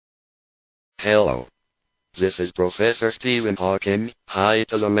Hello. This is Professor Stephen Hawking. Hi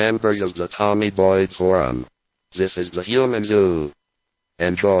to the members of the Tommy Boyd Forum. This is the Human Zoo.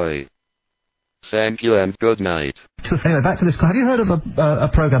 Enjoy. Thank you and good night. Anyway, back to this. Have you heard of a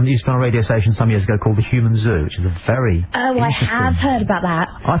program that used to be on a radio station some years ago called The Human Zoo, which is a very I have heard about that.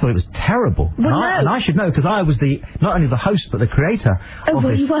 I thought it was terrible. Well, and I should know, because I was not only the host, but the creator of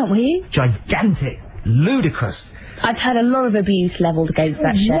this you weren't, were you? gigantic, ludicrous... I've heard a lot of abuse levelled against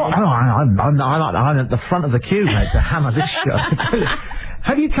that show. Oh, I'm at the front of the queue, mate, to hammer this show.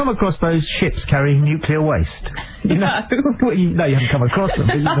 Have you come across those ships carrying nuclear waste? You know, no. You haven't come across them,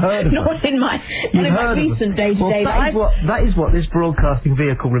 but you've heard of them. Not in my recent day-to-day life. That is what this broadcasting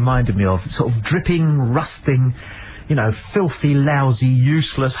vehicle reminded me of. Sort of dripping, rusting, you know, filthy, lousy,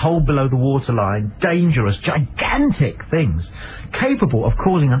 useless, hole below the waterline, dangerous, gigantic things, capable of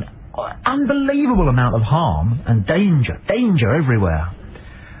causing an unbelievable amount of harm and danger everywhere.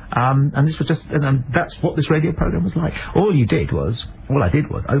 And this was just, and that's what this radio program was like. All I did was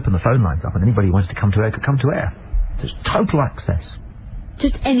open the phone lines up, and anybody who wanted to come to air could come to air. Just total access.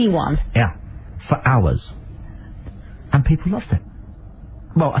 Just anyone? Yeah. For hours. And people loved it.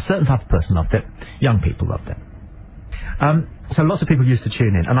 Well, a certain type of person loved it. Young people loved it. So lots of people used to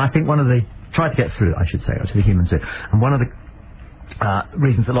tune in, and I think tried to get through, I should say, to the Human Zoo. And one of the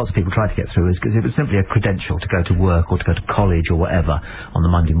reasons that lots of people try to get through is because it was simply a credential to go to work or to go to college or whatever on the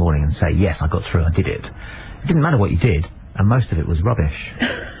Monday morning and say, yes, I got through, I did it. It didn't matter what you did, and most of it was rubbish.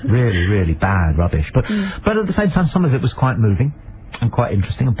 Really, really bad rubbish. But at the same time, some of it was quite moving and quite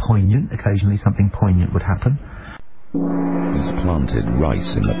interesting and poignant. Occasionally something poignant would happen. He's planted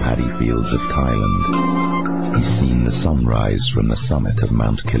rice in the paddy fields of Thailand. He's seen the sunrise from the summit of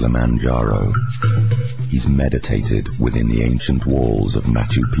Mount Kilimanjaro. He's meditated within the ancient walls of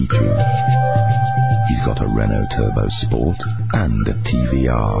Machu Picchu. He's got a Renault Turbo Sport and a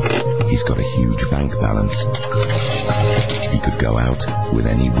TVR. He's got a huge bank balance. He could go out with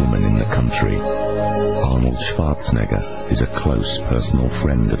any woman in the country. Arnold Schwarzenegger is a close personal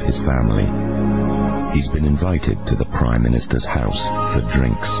friend of his family. He's been invited to the Prime Minister's house for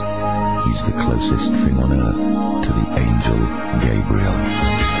drinks. He's the closest thing on earth to the angel Gabriel.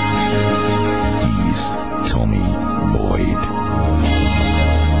 He's Tommy Boyd.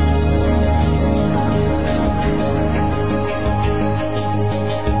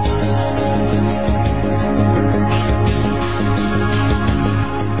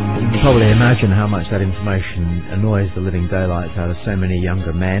 You can probably imagine how much that information annoys the living daylights out of so many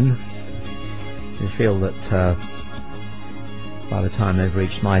younger men. They feel that by the time they've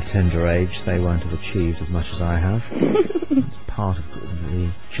reached my tender age, they won't have achieved as much as I have. It's part of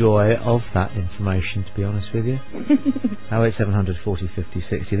the joy of that information, to be honest with you. 08700 40 50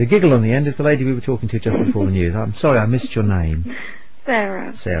 60. The giggle on the end is the lady we were talking to just before the news. I'm sorry, I missed your name.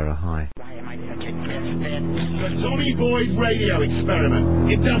 Sarah. Sarah, hi. The Tommy Boyd radio experiment.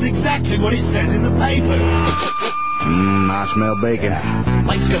 It does exactly what it says in the paper. I smell bacon.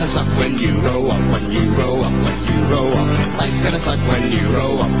 Life's gonna suck when you grow up, when you grow up, when you grow up. Life's gonna suck when you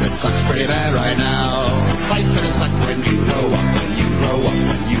grow up. It sucks pretty bad right now. Life's gonna suck when you grow up, when you grow up,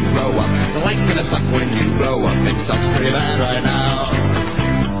 when you grow up. Life's gonna suck when you grow up. It sucks pretty bad right now.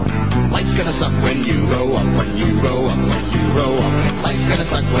 Life's gonna suck when you grow up, when you grow up, when you grow up. Life's gonna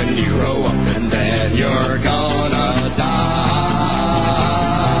suck when you grow up, and then you're gonna die.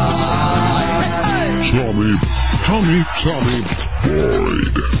 Tommy Boyd.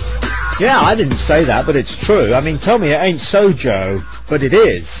 Yeah, I didn't say that, but it's true. I mean, tell me it ain't so, Joe, but it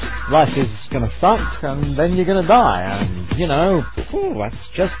is. Life is gonna suck, and then you're gonna die, and, you know, that's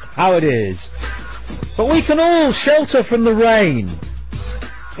just how it is. But we can all shelter from the rain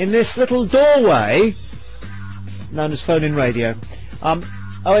in this little doorway known as phone-in radio.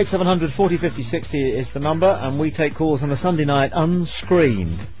 08700 40 50 60 is the number, and we take calls on a Sunday night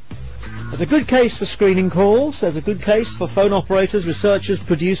unscreened. There's a good case for screening calls. There's a good case for phone operators, researchers,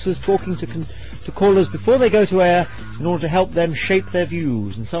 producers talking to callers before they go to air in order to help them shape their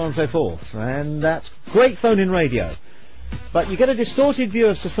views and so on and so forth. And that's great phone-in radio. But you get a distorted view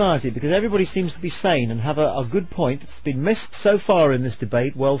of society because everybody seems to be sane and have a good point that's been missed so far in this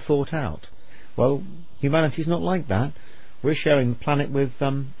debate, well thought out. Well, humanity's not like that. We're sharing the planet with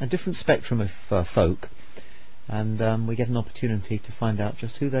a different spectrum of folk. And we get an opportunity to find out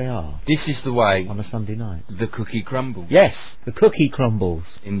just who they are. This is the way on a Sunday night. The cookie crumbles. Yes, the cookie crumbles.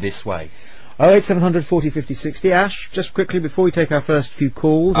 In this way. 08700 40 50 60. Ash, just quickly before we take our first few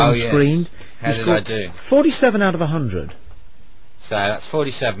calls on screen. How did I do? 47 out of 100. So that's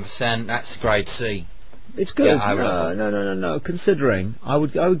 47%. That's grade C. It's good. Yeah, no. Considering, I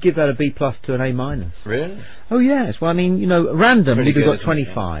would give that a B+ to an A-. Really? Oh yes. Well, I mean, you know, random we've got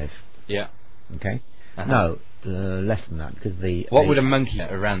 25. Yeah. Okay. Uh-huh. No, less than that, because What would a monkey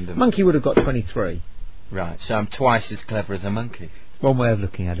get at random? Monkey would have got 23. Right, so I'm twice as clever as a monkey. One way of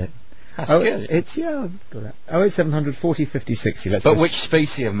looking at it. That's good. It's, yeah, I've got that. 08700 40 50 60. But which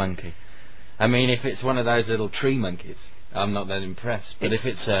species of monkey? I mean, if it's one of those little tree monkeys, I'm not that impressed. But if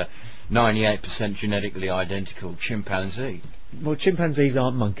it's a 98% genetically identical chimpanzee... Well, chimpanzees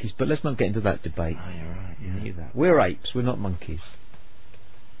aren't monkeys, but let's not get into that debate. Oh, you're right. Yeah. That. We're apes, we're not monkeys.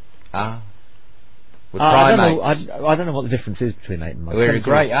 Ah. We're I primates. don't know what the difference is between ape and monkey. We're a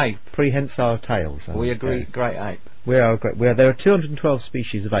great ape. Prehensile tails. We agree, great ape. We are great. There are 212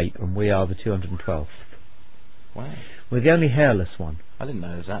 species of ape, and we are the 212th. Wow. We're the only hairless one. I didn't know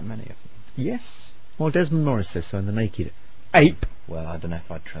there was that many of them. Yes. Well, Desmond Morris says so in The Naked Ape. Well, I don't know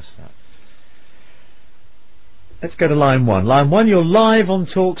if I'd trust that. Let's go to line 1. Line 1, you're live on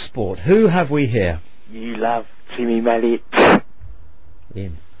Talk Sport. Who have we here? You love Jimmy Mallet.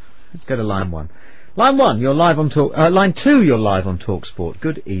 In. Let's go to line 1. Line 1, you're live on Talk... line 2, you're live on Talk Sport.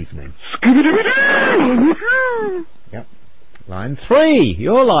 Good evening. Yep. Line 3,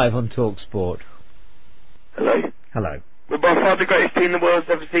 you're live on Talk Sport. Hello. Hello. We're by far the greatest team the world's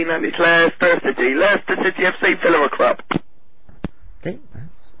ever seen, and it's Leicester City. Leicester City FC Villa Club. Okay,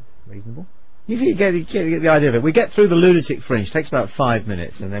 that's reasonable. You get the idea of it. We get through the lunatic fringe. It takes about 5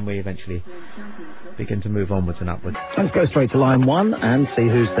 minutes, and then we eventually begin to move onwards and upwards. Let's go straight to line 1 and see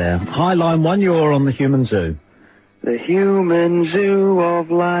who's there. Hi, line 1, you're on the Human Zoo. The human zoo of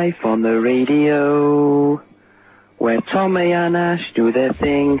life on the radio, where Tommy and Ash do their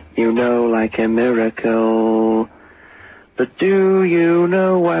thing, you know, like a miracle. But do you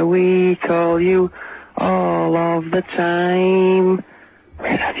know why we call you all of the time? We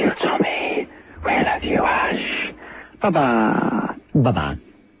love you, Tommy. We love you, Ash. Bye-bye. Bye-bye.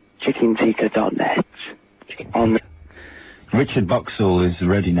 ChickenTika.net. On the Richard Boxall is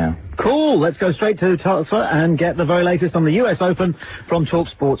ready now. Cool, let's go straight to Tulsa and get the very latest on the US Open from Talk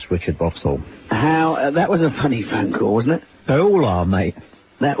Sports, Richard Boxall. That was a funny phone call, wasn't it? They all are, mate.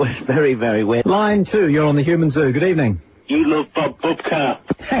 That was very, very weird. Line 2, you're on the Human Zoo. Good evening. You love Bob Bubka.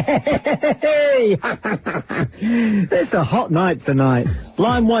 Hey! It's a hot night tonight.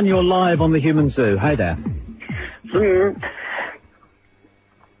 Line 1, you're live on the Human Zoo. Hey there.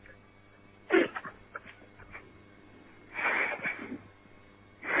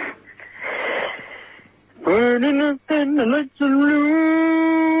 Burning up and the lights are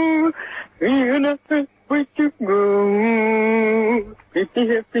blue. We're not way to go. Hippie,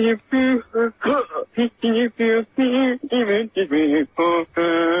 hippie, hippie, hippie, hippie, hippie, even if we're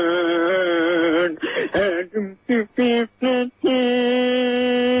born. And hippie, hippie,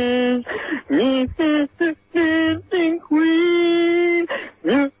 we is the dancing queen.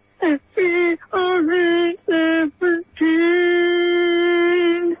 You happy orange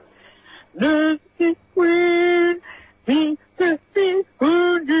 17. Does it win? Be happy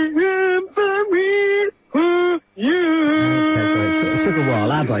for you. It took a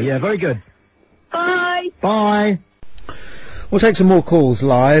while, ABBA. Yeah, very good. Bye. Bye. We'll take some more calls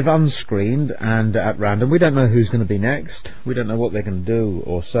live, unscreened, and at random. We don't know who's going to be next. We don't know what they're going to do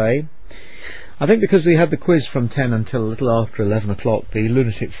or say. I think because we had the quiz from 10 until a little after 11 o'clock, the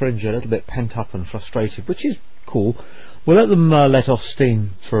lunatic fringe are a little bit pent up and frustrated, which is cool. We'll let them let off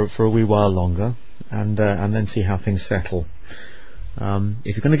steam for a wee while longer, and then see how things settle.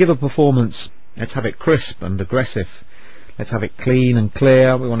 If you're going to give a performance, let's have it crisp and aggressive. Let's have it clean and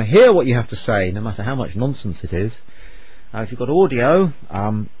clear. We want to hear what you have to say, no matter how much nonsense it is. If you've got audio,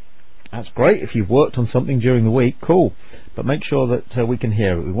 that's great. If you've worked on something during the week, cool. But make sure that we can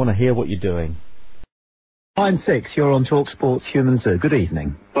hear it. We want to hear what you're doing. Line 6, you're on Talk Sports Human Zoo. Good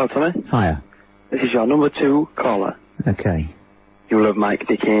evening. Hello, Tommy. Hiya. This is your number 2 caller. Okay. You love Mike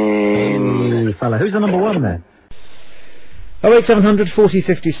Dickens. Hey, fella. Who's the number 1 then? 08700 40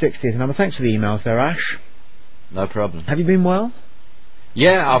 50 60 is the number. Thanks for the emails there, Ash. No problem. Have you been well?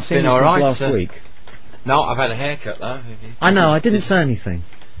 Yeah, I've been alright. Last week. No, I've had a haircut though. I know, I didn't say anything.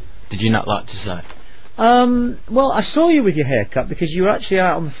 Did you not like to say? Well, I saw you with your haircut because you were actually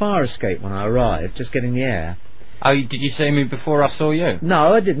out on the fire escape when I arrived, just getting the air. Oh, did you see me before I saw you?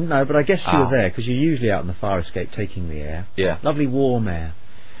 No, I didn't, no, but I guess you were there because you're usually out on the fire escape taking the air. Yeah. Lovely warm air.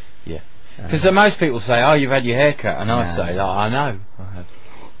 Yeah. Because most people say, oh, you've had your haircut, and I say, oh, I know. I have.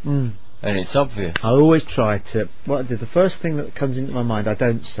 And it's obvious. I always try to... What I do, the first thing that comes into my mind, I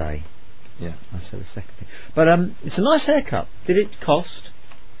don't say. Yeah. I say the second thing. But it's a nice haircut. Did it cost?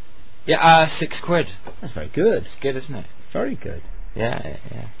 Yeah, £6. That's very good. It's good, isn't it? Very good. Yeah.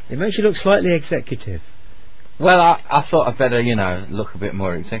 It makes you look slightly executive. Well, I thought I'd better, look a bit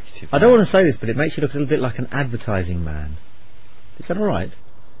more executive. I don't want to say this, but it makes you look a little bit like an advertising man. Is that alright?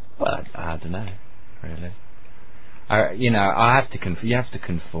 Well, I don't know, really. You have to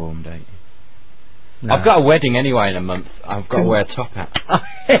conform, don't you? No. I've got a wedding anyway in a month. I've got to wear a top hat.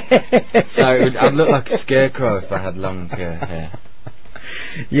 So I'd look like a scarecrow if I had long hair.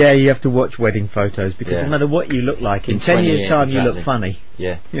 Yeah, you have to watch wedding photos because no matter what you look like, in 10 years' time you look funny.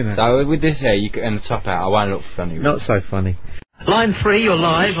 Yeah. So with this hair and the top hat, I won't look funny. Really. Not so funny. Line 3, you're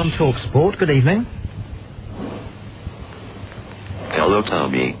live on TalkSport. Good evening. Hello,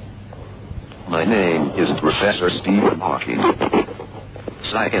 Tommy. My name is Professor Stephen Hawking.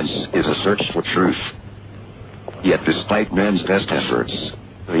 Science is a search for truth. Yet despite man's best efforts,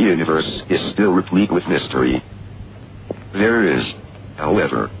 the universe is still replete with mystery. There is,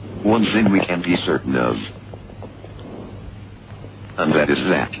 however, one thing we can be certain of. And that is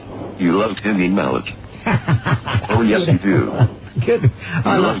that you love Timmy Mallet. Oh yes, you do. Good.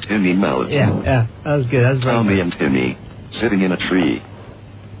 You love Timmy Mallet. Yeah, that was good. That was very Tommy good. and Timmy, sitting in a tree.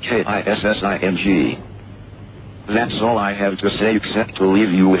 Kissing. That's all I have to say except to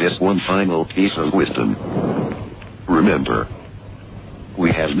leave you with this one final piece of wisdom. Remember,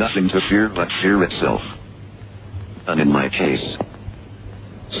 we have nothing to fear but fear itself. And in my case,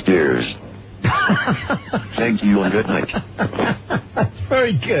 stairs. Thank you and good night. That's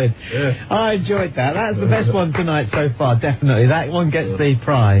very good. Yeah. I enjoyed that. That's the best one tonight so far, definitely. That one gets the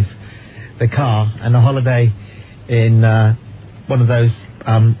prize, the car, and a holiday in one of those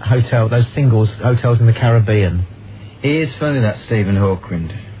those singles hotels in the Caribbean. He is funny, that Stephen Hawking.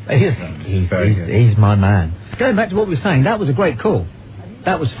 He's my man. Going back to what we were saying, that was a great call.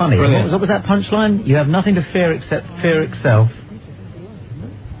 That was funny. What was that punchline? You have nothing to fear except fear itself.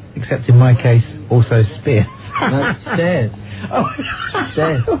 Except in my case, also spears. No, stairs. Oh,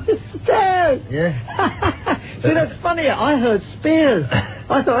 stairs. Stairs. Yeah. See, that's funny. I heard spears.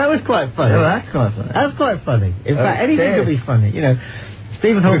 I thought that was quite funny. Oh, that's quite funny. That's quite funny. In fact, anything stairs. could be funny.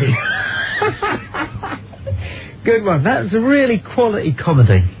 Stephen Hawking. Good one. That was a really quality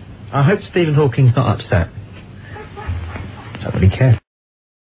comedy. I hope Stephen Hawking's not upset. I don't really care.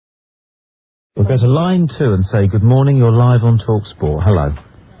 We'll go to line 2 and say, good morning, you're live on TalkSport. Hello.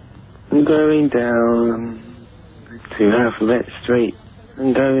 I'm going down to Alphabet Street.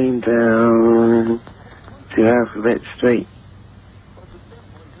 I'm going down to Alphabet Street.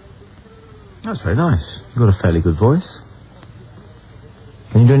 That's very nice. You've got a fairly good voice.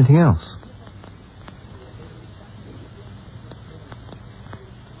 Can you do anything else?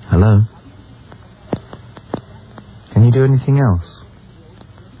 Hello? Can you do anything else?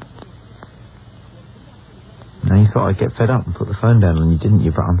 No, you thought I'd get fed up and put the phone down and you didn't,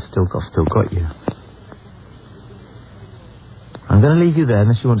 but I've still got you. I'm going to leave you there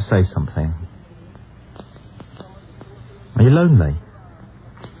unless you want to say something. Are you lonely?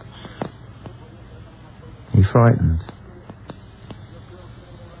 Are you frightened?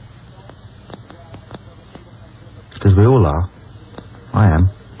 Because we all are. I am.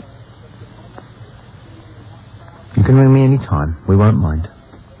 You can ring me any time. We won't mind.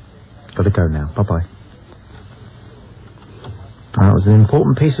 Got to go now. Bye-bye. That was an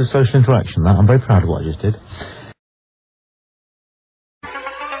important piece of social interaction, that. I'm very proud of what I just did.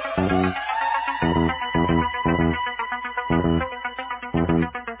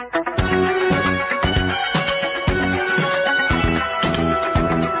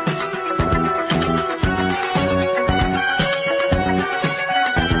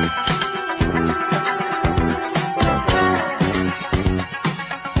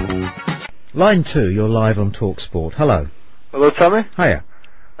 Line 2, you're live on TalkSport. Hello. Hello, Tommy. Hiya.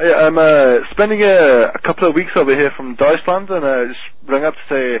 Hiya, I'm spending a couple of weeks over here from Deutschland, and I just rang up to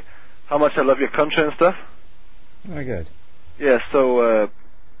say how much I love your country and stuff. Very good. Yeah, so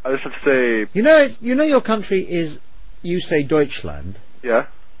I just have to say... You know your country is, you say Deutschland. Yeah.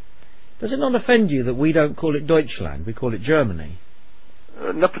 Does it not offend you that we don't call it Deutschland, we call it Germany?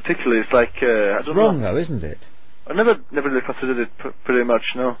 Not particularly, it's like... I don't wrong know. though, isn't it? I never really considered it pretty much,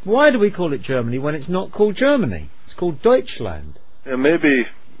 no. Why do we call it Germany when it's not called Germany? It's called Deutschland. Yeah, maybe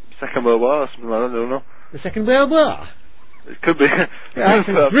Second World War or something like that, I don't know. The Second World War? It could be.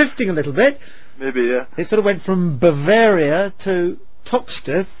 It's drifting a little bit. Maybe, yeah. It sort of went from Bavaria to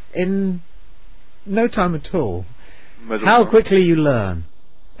Toxteth in no time at all. How quickly you learn.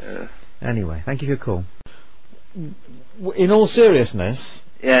 Yeah. Anyway, thank you for your call. In all seriousness...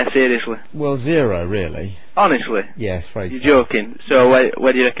 Yeah, seriously. Well, 0, really. Honestly? Yes, very You're joking. So where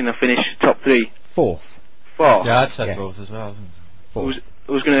do you reckon I finish? Top 3? 4th. 4th? Yeah, I'd say 4th as well. 4th.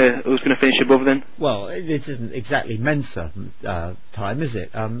 Who's gonna finish above then? Well, this isn't exactly Mensa time, is it?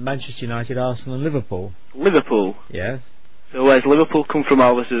 Manchester United, Arsenal and Liverpool. Liverpool? Yeah. So where's Liverpool come from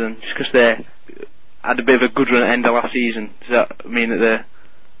all of a sudden? Just because they had a bit of a good run at the end of last season, does that mean that they're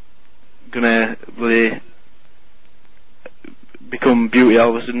will they become beauty all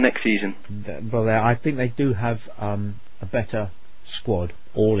of a sudden next season? Well, I think they do have a better squad,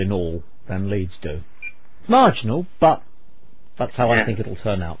 all in all, than Leeds do. It's marginal, but that's how I think it'll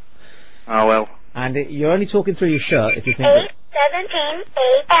turn out. Oh well. And you're only talking through your shirt if you think that... 8:17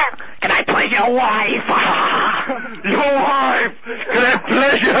 a.m. Can I play your wife? Your wife! Can I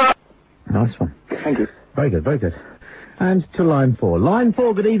pleasure? Nice one. Thank you. Very good, very good. And to line 4. Line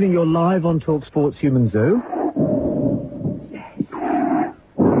 4, good evening, you're live on Talk Sports Human Zoo.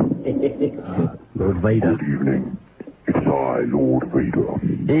 Lord Vader. Good evening. It's I, Lord Vader.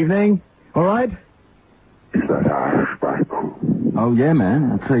 Evening. All right? Is that Ash back? Oh yeah,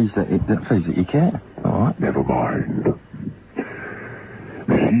 man. I'm pleased that you care. All right. Never mind.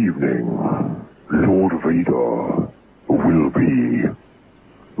 This evening, Lord Vader will be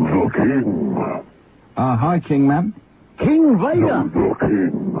the king. Hi, King, man. King Vader? No, the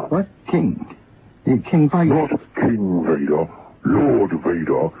king. What? King? King Vader? Not King Vader. Lord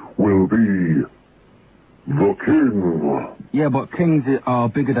Vader will be the king. Yeah, but kings are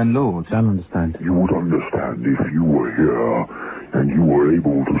bigger than lords. Don't understand. You would understand if you were here and you were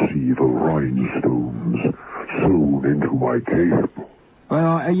able to see the rhinestones sewn into my cape. Well,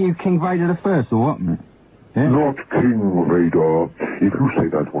 are you King Vader the First, or what, man? Yeah? Not King Vader. If you say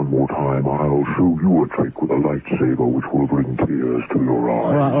that one more time, I'll show you a trick with a lightsaber which will bring tears to your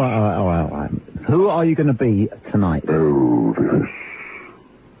eyes. All right. Who are you going to be tonight?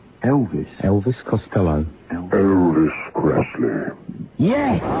 Elvis. Elvis Costello. Elvis Presley.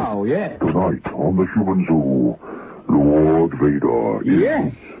 Yes! Oh, yeah. Tonight on the Human Zoo, Lord Vader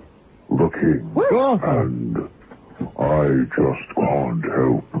is the king. And I just can't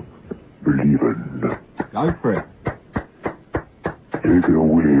help believing. Go for it. Take it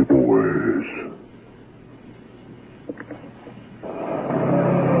away, boys.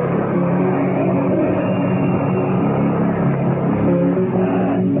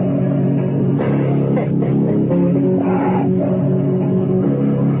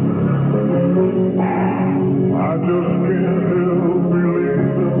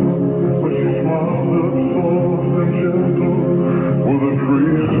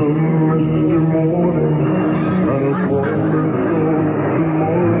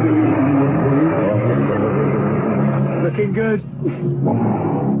 Looking good.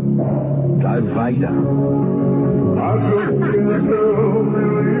 Go Vader. I just can't help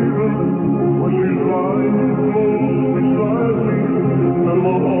believing when she's lying close beside me, and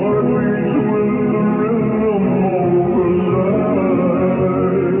my heart beats with the rhythm of the night.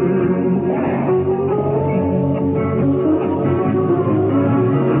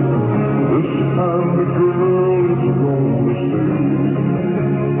 This time the girl is gonna stay.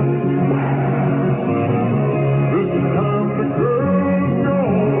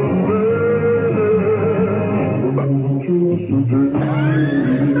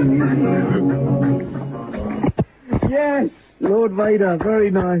 Yes, Lord Vader, very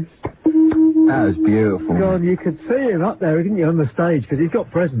nice. That was beautiful. God, you could see him up there, didn't you, on the stage? Because he's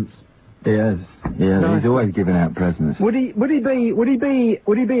got presents. He is. Yeah, Nice. he's always giving out presents. Would he be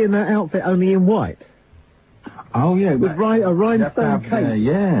in that outfit only in white? Oh yeah, With a rhinestone cape.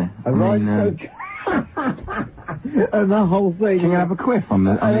 Yeah. A rhinestone cape. And the whole thing. Can you have a quiff on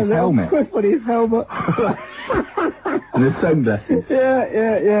his helmet? Quiff on his helmet. And the sunglasses.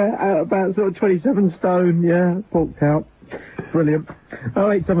 Yeah. About sort of 27 stone, porked out. Brilliant.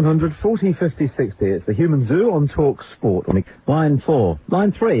 08700 40 50 60. It's the Human Zoo on Talk Sport. Line 4.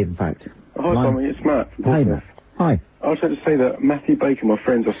 Line 3, in fact. Hi, Tommy, it's Matt. Hey, Matt. Hi. I was going to say that Matthew Baker, my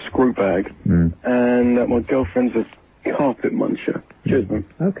friend's a screwbag, and my girlfriend's a carpet muncher. Cheers, man.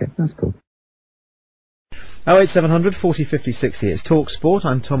 Okay, that's cool. 08700 40 50 60. It's Talk Sport.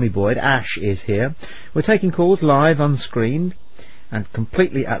 I'm Tommy Boyd. Ash is here. We're taking calls live, unscreened, and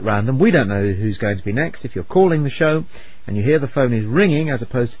completely at random. We don't know who's going to be next. If you're calling the show and you hear the phone is ringing as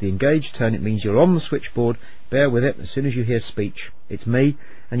opposed to the engaged tone, it means you're on the switchboard. Bear with it. As soon as you hear speech, it's me,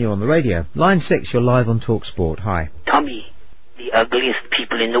 and you're on the radio. Line 6, you're live on Talk Sport. Hi. Tommy, the ugliest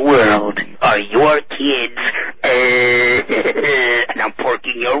people in the world are your kids. And I'm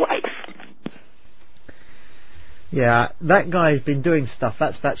porking your wife. Yeah, that guy's been doing stuff.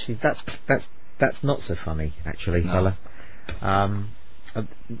 That's not so funny, actually, fella.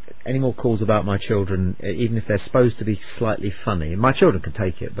 Any more calls about my children, even if they're supposed to be slightly funny? My children can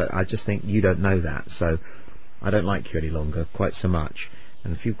take it, but I just think you don't know that, so I don't like you any longer, quite so much.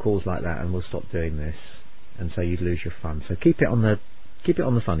 And a few calls like that, and we'll stop doing this, and so you'd lose your fun. So keep it on the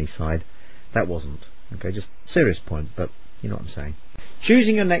funny side. That wasn't okay. Just serious point, but you know what I'm saying.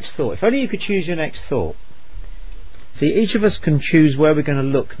 Choosing your next thought. If only you could choose your next thought. See, each of us can choose where we're going to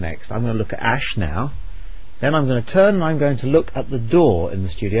look next. I'm going to look at Ash now. Then I'm going to turn and I'm going to look at the door in the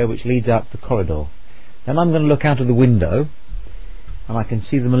studio which leads out the corridor. Then I'm going to look out of the window and I can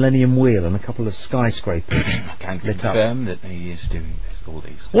see the Millennium Wheel and a couple of skyscrapers I can confirm that he is doing all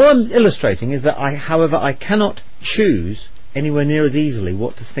these. What I'm illustrating is that however, I cannot choose anywhere near as easily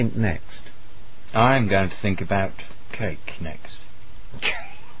what to think next. I'm going to think about cake next.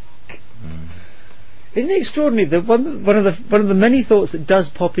 Isn't it extraordinary that one of the many thoughts that does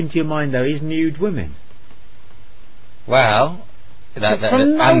pop into your mind though is nude women? Well,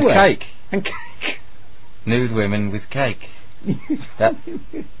 and cake. And cake. Nude women with cake.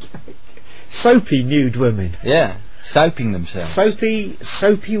 Soapy nude women. Yeah, soaping themselves.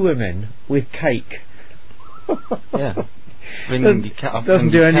 Soapy women with cake. Yeah.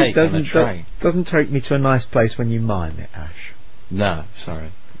 Doesn't take me to a nice place when you mime it, Ash. No,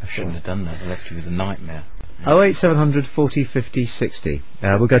 sorry. I shouldn't have done that. I left you with a nightmare. 08700 40 50 60.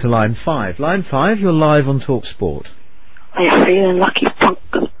 We'll go to line 5. Line 5, you're live on Talk Sport. Are you feeling lucky, punk?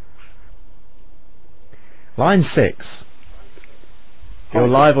 Line 6. You're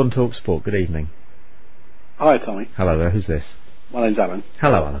live on Talk Sport. Good evening. Hi, Tommy. Hello there. Who's this? My name's Alan.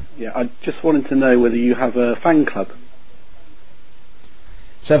 Hello, Alan. Yeah, I just wanted to know whether you have a fan club.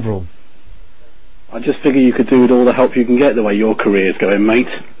 Several. I just figure you could do with all the help you can get the way your career's going, mate.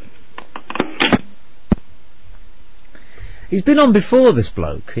 He's been on before, this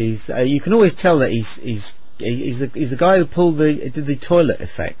bloke. He's you can always tell that he's the guy who did the toilet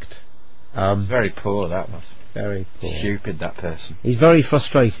effect. Very poor, that was. Very poor. Stupid, that person. He's very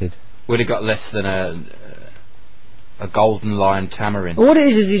frustrated. Would have got less than a golden lion tamarind. Well, what it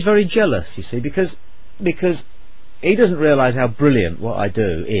is he's very jealous, you see, because he doesn't realise how brilliant what I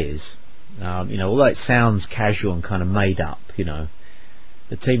do is. You know, although it sounds casual and kind of made up, you know,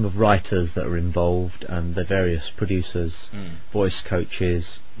 the team of writers that are involved and the various producers, voice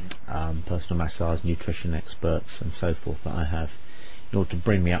coaches, personal massage, nutrition experts and so forth that I have in order to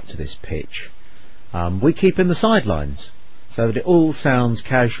bring me up to this pitch, we keep in the sidelines so that it all sounds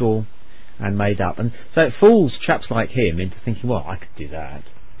casual and made up, and so it fools chaps like him into thinking, well, I could do that,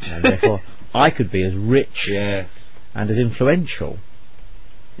 and therefore I could be as rich and as influential.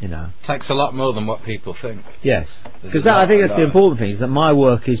 You know, takes a lot more than what people think. Yes, because I think that's the important thing, is that my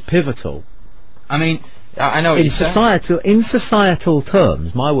work is pivotal. I mean, I know what in societal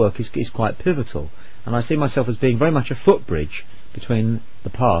terms, my work is quite pivotal, and I see myself as being very much a footbridge between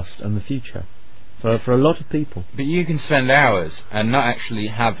the past and the future for a lot of people. But you can spend hours and not actually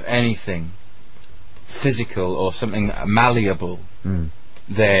have anything physical or something malleable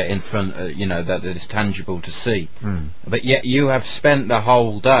there in front, you know, that is tangible to see. But yet you have spent the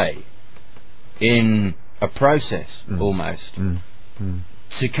whole day in a process almost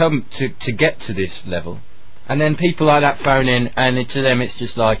to come to get to this level, and then people like that phone in, and to them it's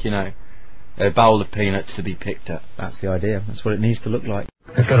just like, you know, a bowl of peanuts to be picked up. That's the idea. That's what it needs to look like.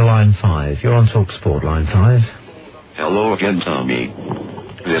 Let's go to line 5. You're on Talk Sport, line 5. Hello again, Tommy.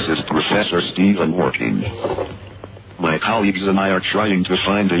 This is Professor Stephen Hawking. My colleagues and I are trying to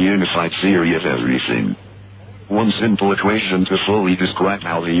find a unified theory of everything. One simple equation to fully describe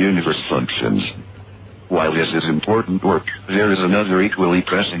how the universe functions. While this is important work, there is another equally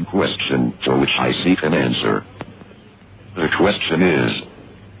pressing question for which I seek an answer. The question is,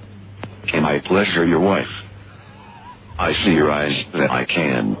 can I pleasure your wife? I theorize that I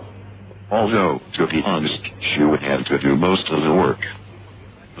can. Although, to be honest, she would have to do most of the work.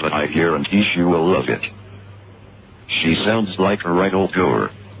 But I guarantee she will love it. She sounds like a right old goer.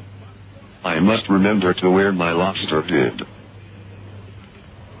 I must remember to wear my lobster bib.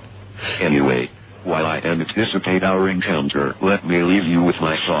 Anyway, while I anticipate our encounter, let me leave you with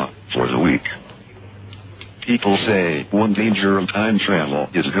my thought for the week. People say one danger of time travel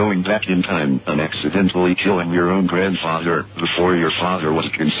is going back in time and accidentally killing your own grandfather before your father was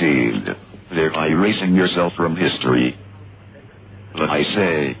conceived, thereby erasing yourself from history. But I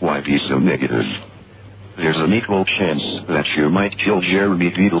say, why be so negative? There's an equal chance that you might kill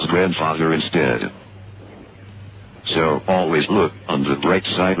Jeremy Beadle's grandfather instead. So always look on the bright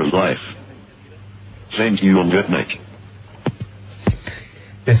side of life. Thank you and good night.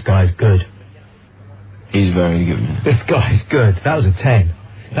 This guy's good. He's very good. This guy's good. That was a 10.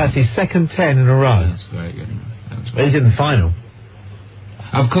 That's his second 10 in a row. That's very good. He's in the final.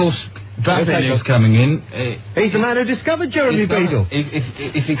 Of course, Babin is coming in. He's the man who discovered Jeremy Beadle.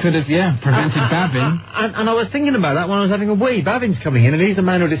 If he could have, prevented Babin. And I was thinking about that when I was having a wee. Babin's coming in, and he's the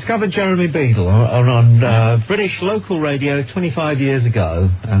man who discovered Jeremy Beadle on British local radio 25 years ago.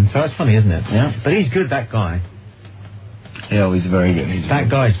 And so that's funny, isn't it? Yeah. But he's good, that guy. Yeah, he's very good. That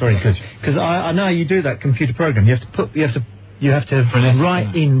guy's very good. Because I know you do that computer program. You have to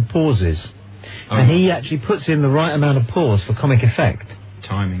write in pauses, and he actually puts in the right amount of pause for comic effect.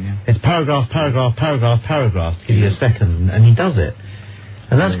 Timing, yeah. It's paragraph, paragraph, paragraph, paragraph to give you a second, and he does it.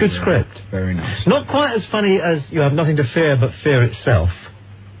 And that's good script. Very nice. Not quite as funny as You Have Nothing to Fear But Fear Itself,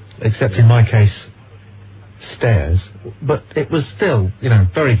 except in my case, stairs. But it was still, you know,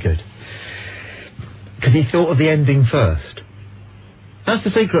 very good. Because he thought of the ending first. That's the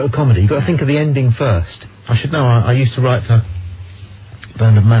secret of comedy. You've got to think of the ending first. I should know. I used to write for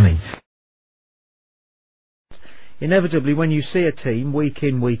Bernard Manning. Inevitably, when you see a team week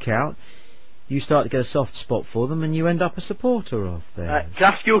in, week out, you start to get a soft spot for them, and you end up a supporter of them. Can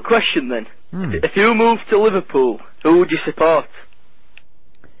I ask you a question then? If you moved to Liverpool, who would you support?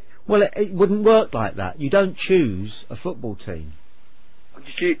 Well, it wouldn't work like that. You don't choose a football team.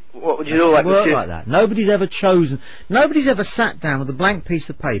 What would you do like work like that? Nobody's ever chosen. Nobody's ever sat down with a blank piece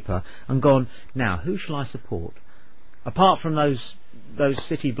of paper and gone, now who shall I support? Apart from those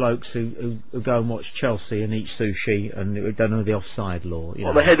city blokes who go and watch Chelsea and eat sushi and who don't know the offside law. You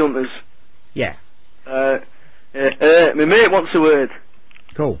know. The headhunters. Yeah. My mate wants a word.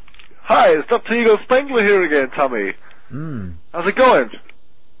 Cool. Hi, it's Dr. Eagle Spengler here again, Tommy. How's it going?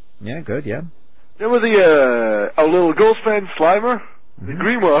 Yeah, good, yeah. Remember our little ghost friend Slimer? The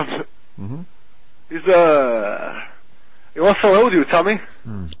green one? He wants to help you, Tommy.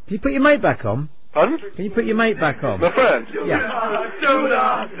 Can you put your mate back on? Pardon? Can you put your mate back on? My friend? Yeah.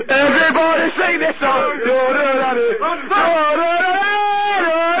 Everybody sing this song!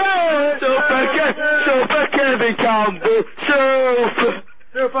 Super Kevin Campbell,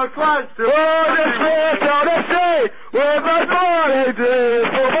 Super Clancy, oh, the space on the sea, with my body did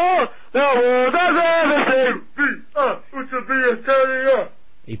for more, the world has ever seen.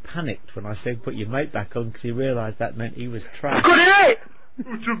 He panicked when I said put your mate back on because he realised that meant he was trapped.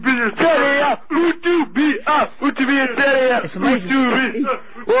 It's amazing.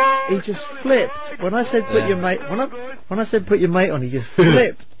 He just flipped when I said put your mate. When I said put your mate on, he just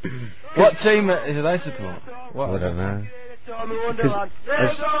flipped. What team do they support? What? I don't know.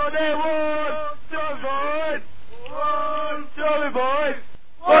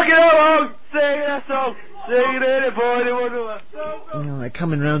 They're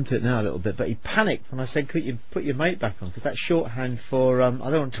coming round to it now a little bit, but he panicked when I said could you put your mate back on, because that's shorthand for I don't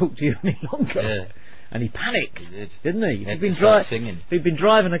want to talk to you any longer. Yeah. And he panicked, didn't he? If he'd been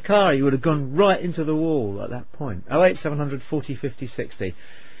driving a car, he would have gone right into the wall at that point. 08700 40 50 60.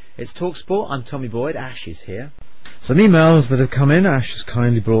 It's TalkSport. I'm Tommy Boyd. Ash is here. Some emails that have come in. Ash has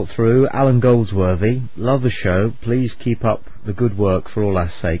kindly brought through. Alan Goldsworthy, love the show. Please keep up the good work for all our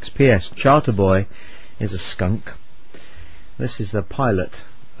sakes. P.S. Charter Boy is a skunk. This is the pilot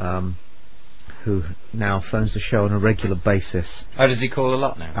who now phones the show on a regular basis. Oh, does he call a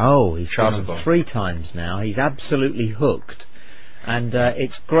lot now? Oh, he's called 3 times now. He's absolutely hooked, and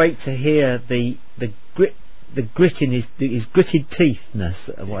it's great to hear the grit in his gritted teethness,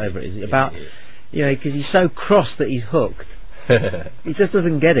 whatever it is about. You know, because he's so cross that he's hooked. He just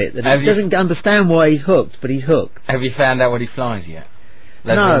doesn't get it. He doesn't understand why he's hooked, but he's hooked. Have you found out what he flies yet?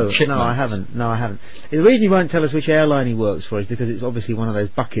 No, I haven't. No, I haven't. The reason he won't tell us which airline he works for is because it's obviously one of those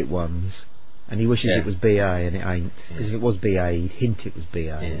bucket ones, and he wishes it was BA, and it ain't. Because if it was BA, he'd hint it was BA,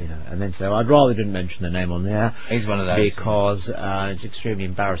 you know. And then so I'd rather didn't mention the name on there. He's one of those. Because it's extremely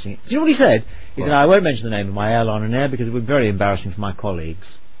embarrassing. Do you know what he said? He said, I won't mention the name of my airline on air because it would be very embarrassing for my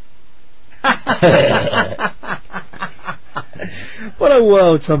colleagues. What a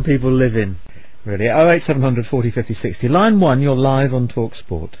world some people live in, really. 08700 40 50 60. Line 1, you're live on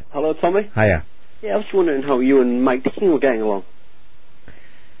TalkSport. Hello, Tommy. Hiya. Yeah, I was wondering how you and Mike Dicking were getting along.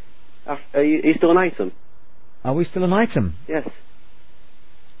 Are you still an item? Are we still an item? Yes.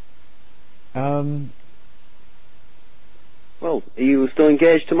 Well, are you still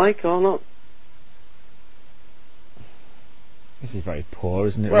engaged to Mike or not? This is very poor,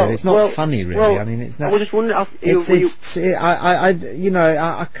 isn't it? Really? It's not funny, really. I mean, it's not. I was just wondering.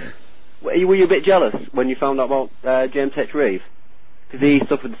 Were you a bit jealous when you found out about James H. Reeve? Because he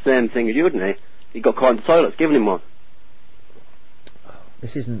suffered the same thing as you, didn't he? He got caught in the toilets, giving him one.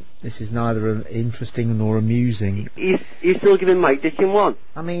 This is neither interesting nor amusing. He's still giving Mike Dickin one.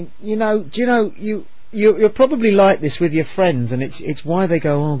 I mean, you're probably like this with your friends, and it's why they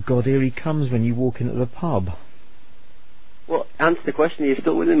go, oh God, here he comes when you walk in at the pub. Well, answer the question, are you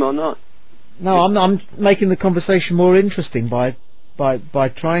still with him or not? No, I'm making the conversation more interesting by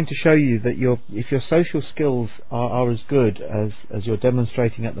trying to show you that if your social skills are as good as you're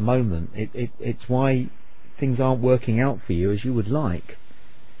demonstrating at the moment, it's why things aren't working out for you as you would like.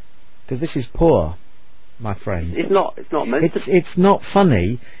 Because this is poor. my friend. It's not meant to. It's not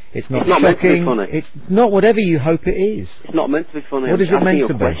funny. It's not It's not meant to be shocking. funny. It's not whatever you hope it is. It's not meant to be funny. What is it meant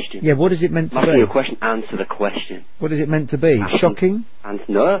to be? Question. Yeah, what is it meant to I'm asking be? you a question. Answer the question. What is it meant to be? Shocking? And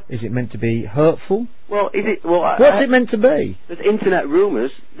no. Is it meant to be hurtful? Well, is it? Well, what's it meant to be? There's internet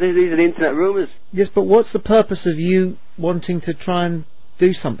rumours. These are the internet rumours. Yes, but what's the purpose of you wanting to try and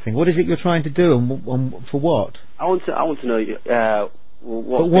do something? What is it you're trying to do, and for what? I want to know.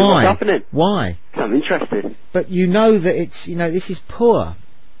 But why? What's happening? Why? I'm interested. But you know that it's, this is poor.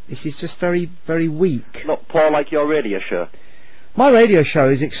 This is just very, very weak. Not poor like your radio show. My radio show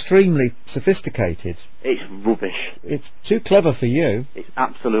is extremely sophisticated. It's rubbish. It's too clever for you. It's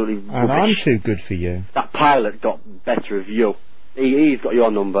absolutely rubbish. And I'm too good for you. That pilot got better of you. He's got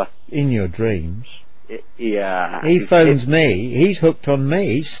your number. In your dreams. Yeah. He phones me. He's hooked on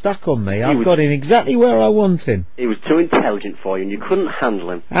me. He's stuck on me. I've got him exactly where I want him. He was too intelligent for you and you couldn't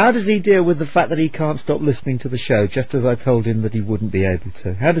handle him. How does he deal with the fact that he can't stop listening to the show just as I told him that he wouldn't be able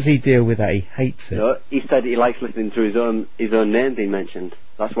to? How does he deal with that? He hates it. No, he said he likes listening to his own name being mentioned.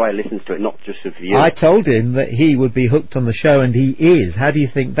 That's why he listens to it, not just for you. I told him that he would be hooked on the show, and he is. How do you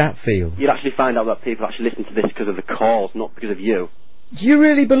think that feels? You'd actually find out that people actually listen to this because of the calls, not because of you. Do you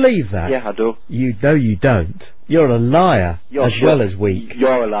really believe that? Yeah, I do. You don't. You're a liar, well as weak.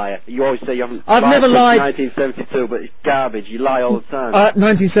 You're a liar. You always say you haven't I've lied never since lied. 1972, but it's garbage. You lie all the time.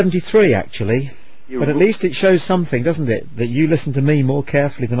 1973, actually. But at least it shows something, doesn't it? That you listen to me more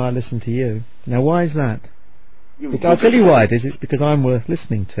carefully than I listen to you. Now, why is that? I'll tell you why it is. It's because I'm worth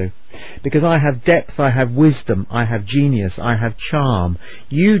listening to. Because I have depth, I have wisdom, I have genius, I have charm.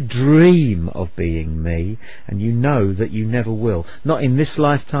 You dream of being me, and you know that you never will. Not in this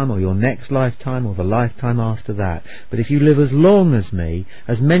lifetime, or your next lifetime, or the lifetime after that. But if you live as long as me,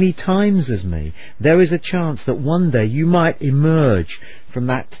 as many times as me, there is a chance that one day you might emerge from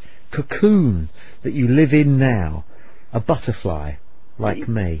that cocoon that you live in now. A butterfly, like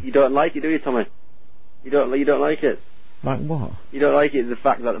me. You don't like it, do you, Tommy? You don't like it. Like what? You don't like it, the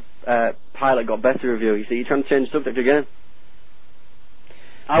fact that the pilot got better of you. You see, you're trying to change the subject again.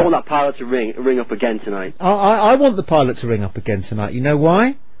 I want that pilot to ring up again tonight. I want the pilot to ring up again tonight. You know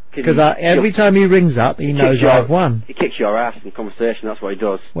why? Because every time he rings up, he knows I've won. He kicks your ass in conversation, that's what he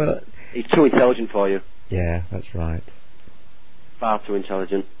does. Well, he's too intelligent for you. Yeah, that's right. Far too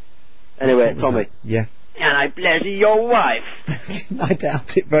intelligent. Anyway, Tommy. Yeah. Can I pleasure your wife? I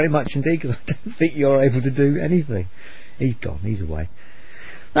doubt it very much indeed, because I don't think you're able to do anything. He's gone, he's away.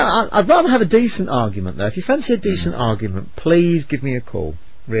 Now, I'd rather have a decent argument, though. If you fancy a decent argument, please give me a call.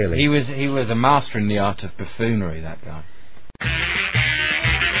 Really. He was a master in the art of buffoonery, that guy.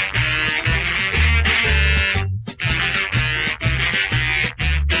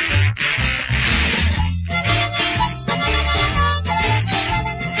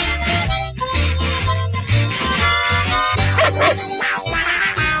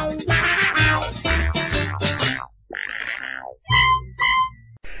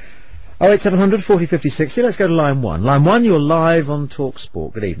 Oh, 0870 40 50 60. Let's go to line 1. Line 1, you're live on Talk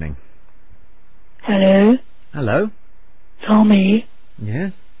Sport. Good evening. Hello? Hello? Tommy?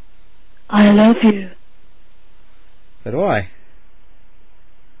 Yes? I love you. So do I.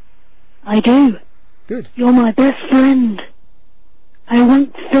 I do. Good. You're my best friend. I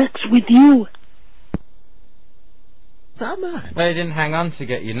want sex with you. Is that a man? Well, he didn't hang on to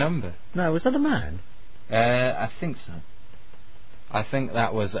get your number. No, was that a man? I think so. I think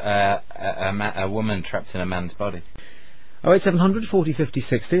that was a woman trapped in a man's body. 0870 40 50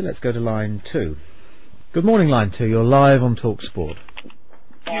 60. Let's go to line 2. Good morning, line 2. You're live on Talk Sport.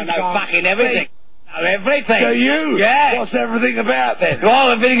 I know fucking everything. I know everything. So you? Yeah. What's everything about then?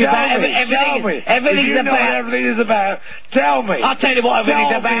 Well, everything's Tell about me. everything. If Everything's you know what about. everything is about, tell me. I'll tell you what everything's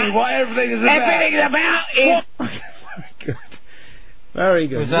Tell about. me what everything is about. Everything's about is. Very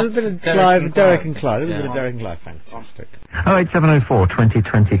good. Was that A bit of Derek and Clyde. A little bit of Derek and Clyde. Fantastic. 08704 20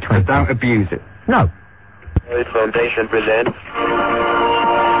 20 20. Don't abuse it. No. The Foundation presents.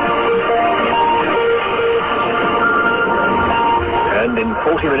 And in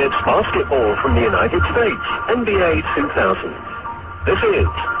 40 minutes, basketball from the United States, NBA 2000. This is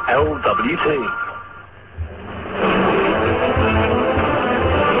LWT.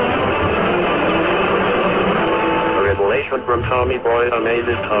 A revelation from Tommy Boy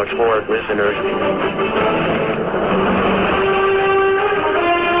amazes Talk Sport listeners.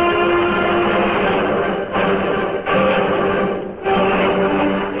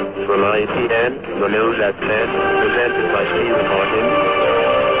 From IPN, the news at 10, presented by Stephen Hawking.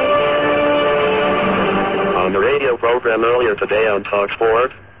 On the radio program earlier today on Talk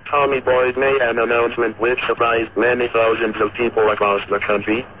Sport, Tommy Boyd made an announcement which surprised many thousands of people across the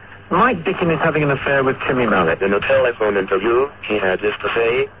country. Mike Dickin is having an affair with Timmy Mallet. In a telephone interview, he had this to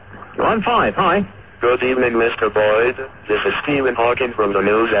say. Line 5, hi. Good evening, Mr. Boyd. This is Stephen Hawking from the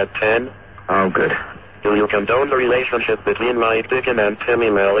news at 10. Oh, good. Do you condone the relationship between Mike Dickin and Timmy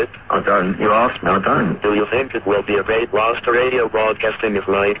Mallet? I don't. You asked me, I don't. Do you think it will be a great loss to radio broadcasting if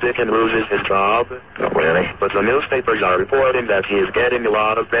Mike Dickin loses his job? Not really. But the newspapers are reporting that he is getting a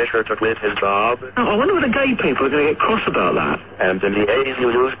lot of pressure to quit his job. Oh, I wonder whether gay people are going to get cross about that. And in the 80s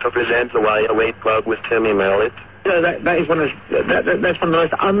you used to present the Wide Awake Club with Timmy Mallet. You know, that is one of that's one of the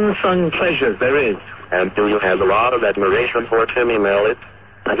most unsung pleasures there is. And do you have a lot of admiration for Timmy Mallet?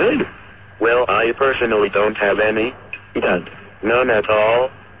 I do. Well, I personally don't have any. You don't? None at all.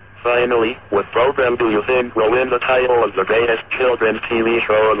 Finally, what program do you think will win the title of the greatest children's TV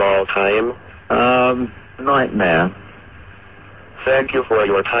show of all time? Nightmare. Thank you for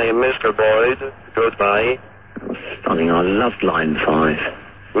your time, Mr. Boyd. Goodbye. Stunning, I loved line 5.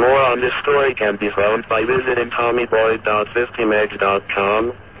 More on this story can be found by visiting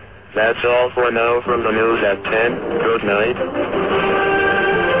TommyBoyd.50megs.com. That's all for now from the news at 10. Good night.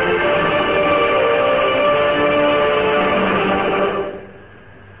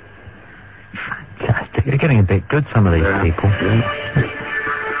 Fantastic. They're getting a bit good, some of these people.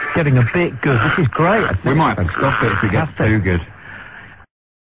 Getting a bit good. This is great. We might have to stop it if it gets too good.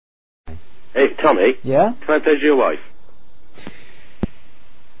 Hey, Tommy. Yeah? Can I pleasure your wife?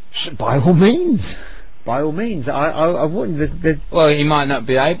 By all means. By all means. I wouldn't... Well, he might not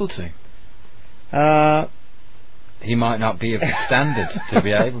be able to. He might not be of the standard to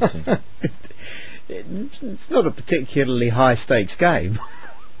be able to. It's not a particularly high-stakes game.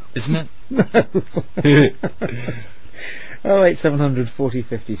 Isn't it? No. 08700 40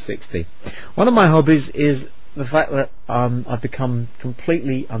 50 60. One of my hobbies is the fact that I've become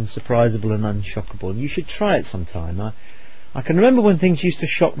completely unsurprisable and unshockable, and you should try it sometime. I can remember when things used to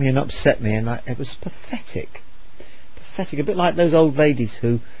shock me and upset me, and it was pathetic. Pathetic, a bit like those old ladies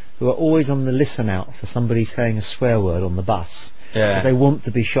who are always on the listen out for somebody saying a swear word on the bus. Yeah. They want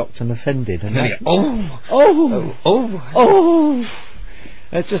to be shocked and offended. And that's,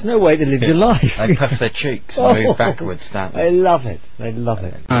 There's just no way to live your life. They puff their cheeks and move backwards, don't they? They love it. They love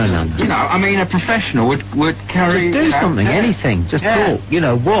it. You know, I mean, a professional would carry... Just do something, anything. Just talk. You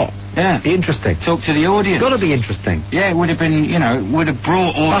know, what? Yeah. Be interesting. Talk to the audience. Got to be interesting. Yeah, it would have been, you know, would have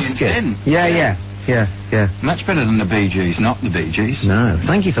brought audience in. Yeah. Much better than the Bee Gees, not the Bee Gees. No,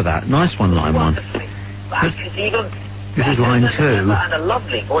 thank you for that. Nice one, line 1. This is line 2. And a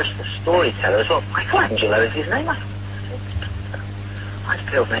lovely voice for storyteller as well. Michelangelo is his name. I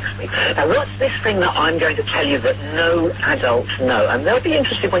feel next week. Now, what's this thing that I'm going to tell you that no adults know? And they'll be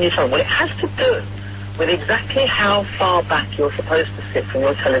interested when you tell them. Well, it has to do with exactly how far back you're supposed to sit from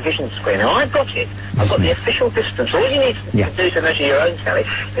your television screen. Now, I've got it. I've got the official distance. All you need to do to measure your own telly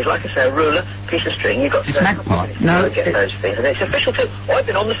is, like I say, a ruler, piece of string. You've got to get those things. And it's official too. I've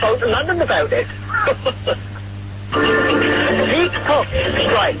been on the phone to London about it. Peak Pop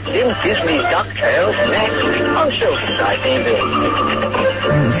strikes in Disney's DuckTales next on Children's ITV.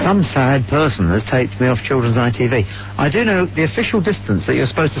 Some sad person has taped me off Children's ITV. I do know the official distance that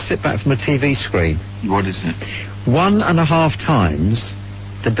you're supposed to sit back from a TV screen. What is it? 1.5 times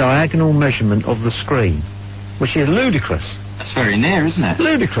the diagonal measurement of the screen, which is ludicrous. That's very near, isn't it?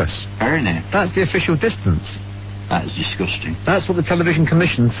 Ludicrous. Very near. That's the official distance. That is disgusting. That's what the Television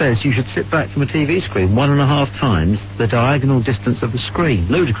Commission says. You should sit back from a TV screen 1.5 times the diagonal distance of the screen.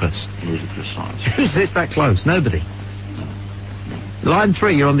 Ludicrous. Ludicrous size. Who sits that close? Nobody. Line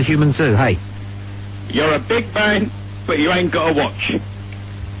 3, you're on the Human Zoo. Hey. You're a big man, but you ain't got a watch.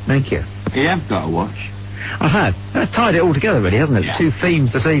 Thank you. You have got a watch. I have. That's tied it all together, really, hasn't it? Yeah. 2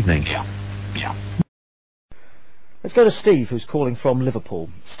 themes this evening. Yeah. Let's go to Steve, who's calling from Liverpool.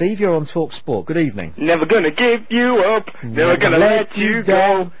 Steve, you're on Talk Sport. Good evening. Never gonna give you up, never gonna let you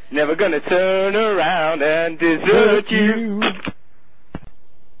go, never gonna turn around and desert you.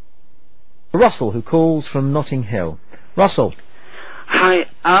 Russell, who calls from Notting Hill. Russell. Hi,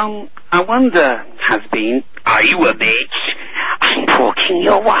 I wonder, has-been, are you a bitch? I'm talking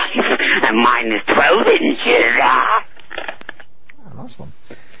your wife, and mine is 12 inches. Nice one.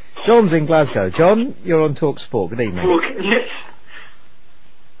 John's in Glasgow. John, you're on Talk Sport. Good evening. Yes.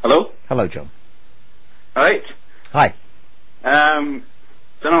 Hello? Hello, John. Alright. Hi. Don't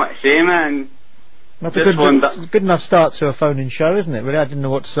know what to say, man. That's a good enough start to a phone-in show, isn't it? Really, I didn't know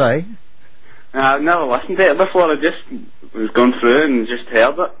what to say. I've never listened to it before. I just was going through and just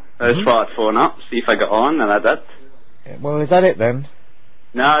heard it. I just thought I'd phone up, see if I got on, and I did. Well, is that it then?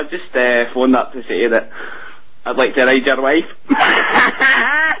 No, I just phoned up to say that I'd like to ride your wife.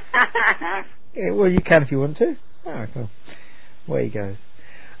 Yeah, well, you can if you want to. Oh, cool. Away he goes.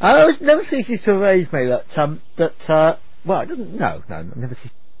 It never ceases to amaze me well, it doesn't, no, it never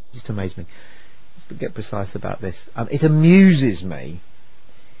ceases to amaze me. Let's get precise about this. It amuses me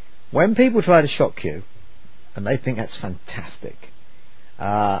when people try to shock you, and they think that's fantastic.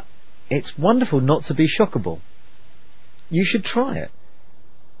 It's wonderful not to be shockable. You should try it.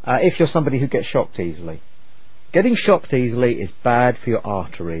 If you're somebody who gets shocked easily. Getting shocked easily is bad for your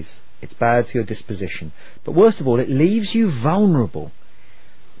arteries. It's bad for your disposition. But worst of all, it leaves you vulnerable.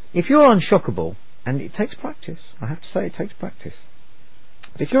 If you're unshockable, and it takes practice, I have to say it takes practice.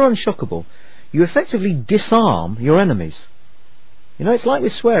 But if you're unshockable, you effectively disarm your enemies. You know, it's like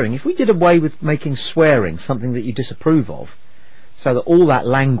with swearing. If we did away with making swearing something that you disapprove of, so that all that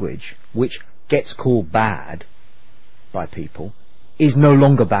language, which gets called bad by people, is no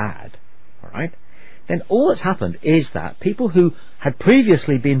longer bad, alright? Then all that's happened is that people who had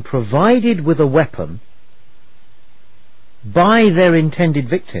previously been provided with a weapon by their intended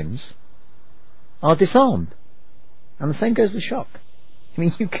victims are disarmed. And the same goes with shock. I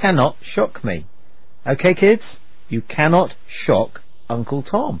mean, you cannot shock me. Okay, kids? You cannot shock Uncle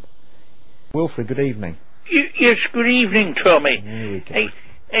Tom. Wilfred, good evening. Yes, good evening, Tommy.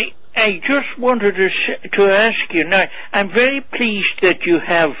 I just wanted to ask you now. I'm very pleased that you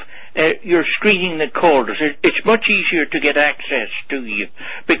have you're screening the callers. It's much easier to get access to you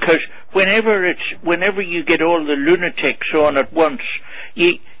because whenever you get all the lunatics on at once,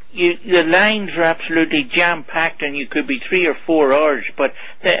 the lines are absolutely jam packed, and you could be 3 or 4 hours. But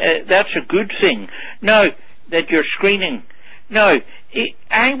that's a good thing. Now that you're screening,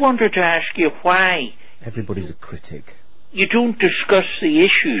 I wanted to ask you why. Everybody's a critic. You don't discuss the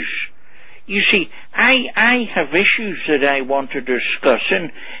issues. You see, I have issues that I want to discuss,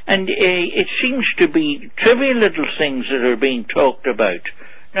 and it seems to be trivial little things that are being talked about.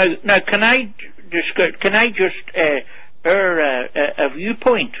 Now, can I discuss? Can I just air a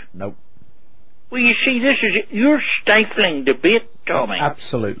viewpoint? No. Well, you see, you're stifling debate, Tommy.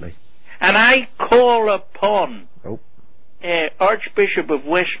 Absolutely. And I call upon Nope. Archbishop of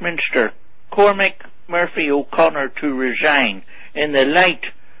Westminster, Cormac Murphy O'Connor, to resign in the light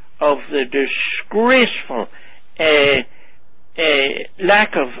of the disgraceful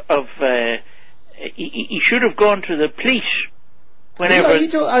lack of he should have gone to the police whenever.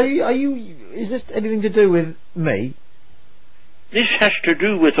 Is this anything to do with me? This has to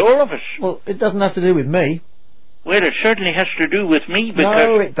do with all of us. Well, it doesn't have to do with me. Well, it certainly has to do with me because...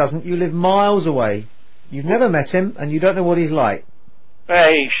 No, it doesn't. You live miles away. You've never met him, and you don't know what he's like.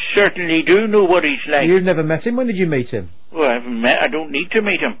 I certainly do know what he's like. You've never met him? When did you meet him? Well, I don't need to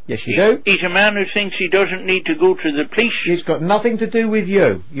meet him. Yes, you do. He's a man who thinks he doesn't need to go to the police. It's got nothing to do with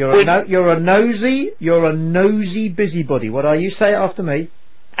you. You're a nosy busybody. What are you? Say it after me.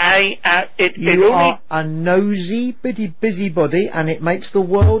 You are a nosy busybody, and it makes the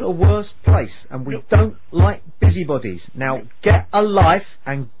world a worse place, and we don't like busybodies. Now get a life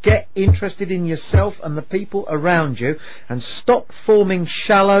and get interested in yourself and the people around you, and stop forming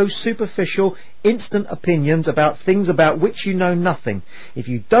shallow, superficial, instant opinions about things about which you know nothing. If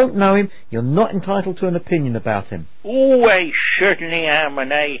you don't know him, you're not entitled to an opinion about him. Oh, I certainly am,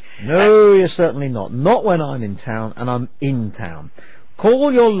 and No, you're certainly not. Not when I'm in town, and I'm in town.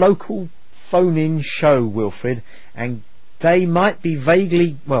 Call your local phone-in show, Wilfred, and they might be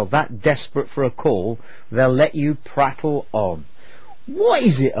vaguely, that desperate for a call, they'll let you prattle on. What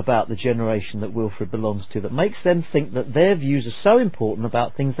is it about the generation that Wilfred belongs to that makes them think that their views are so important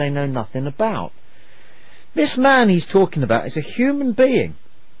about things they know nothing about? This man he's talking about is a human being.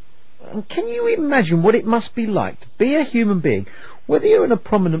 And can you imagine what it must be like to be a human being, whether you're in a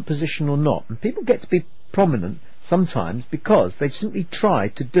prominent position or not? And people get to be prominent sometimes because they simply try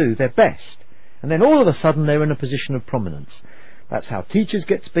to do their best, and then all of a sudden they're in a position of prominence. That's how teachers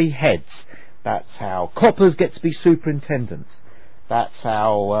get to be heads. That's how coppers get to be superintendents. That's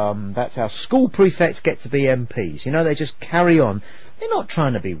how school prefects get to be MPs. You know, they just carry on. They're not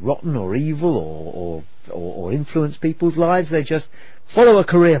trying to be rotten or evil or influence people's lives. They just follow a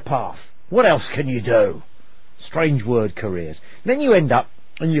career path. What else can you do? Strange word, careers. Then you end up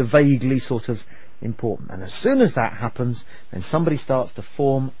and you're vaguely sort of important, and as soon as that happens, then somebody starts to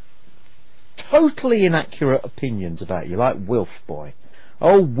form totally inaccurate opinions about you, like Wilf boy.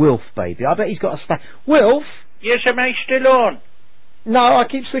 Oh, Wilf baby, I bet he's got a Wilf? Yes, am I still on? No, I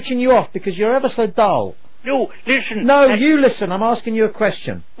keep switching you off because you're ever so dull. No, listen. No, you listen, I'm asking you a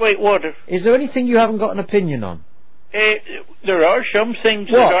question. Wait, what? Is there anything you haven't got an opinion on? There are some things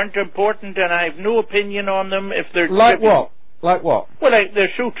that aren't important, and I have no opinion on them if they're like trivial. What? Like what? Well,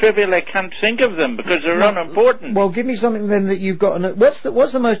 they're so trivial I can't think of them because they're unimportant. Well, give me something then that you've got. What's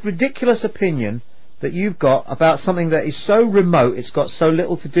the most ridiculous opinion that you've got about something that is so remote, it's got so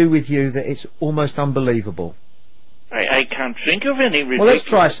little to do with you that it's almost unbelievable? I can't think of any ridiculous... Well, let's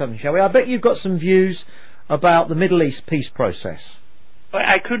try something, shall we? I bet you've got some views about the Middle East peace process.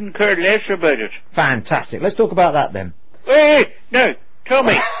 I couldn't care less about it. Fantastic. Let's talk about that then. Hey, no,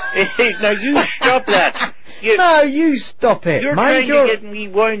 Tommy. Now you stop that. No, you stop it. You're trying to get me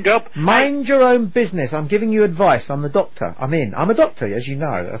wound up. Mind your own business. I'm giving you advice. I'm the doctor. I'm a doctor, as you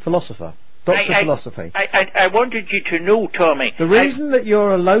know, a philosopher. Doctor of philosophy. I wanted you to know, Tommy. The reason that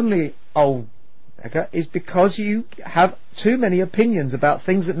you're a lonely old is because you have too many opinions about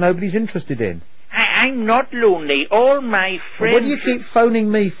things that nobody's interested in. I'm not lonely. All my friends... Well, what do you keep phoning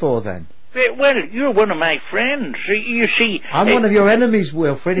me for, then? Well, you're one of my friends. You see... I'm one of your enemies,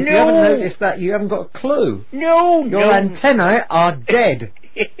 Wilfred. If you haven't noticed that, you haven't got a clue. Your antennae are dead.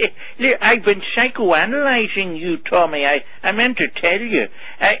 Look, I've been psychoanalyzing you, Tommy. I meant to tell you.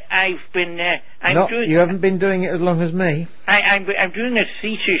 I've been... You haven't been doing it as long as me. I'm doing a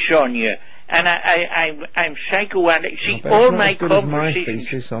thesis on you. And I'm psychoanalyzing... See, all my conversations... my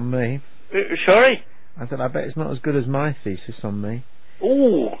thesis on me. Sorry? I said, I bet it's not as good as my thesis on me.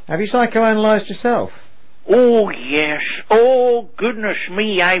 Oh. Have you psychoanalysed yourself? Oh, yes. Oh, goodness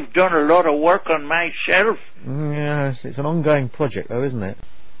me, I've done a lot of work on myself. Yes, it's an ongoing project, though, isn't it?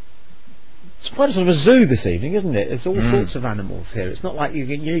 It's quite a sort of a zoo this evening, isn't it? There's all sorts of animals here. It's not like you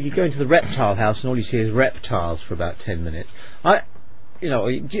go into the reptile house and all you see is reptiles for about 10 minutes. Have you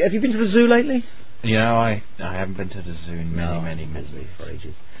been to the zoo lately? You know, I haven't been to the zoo in many years. For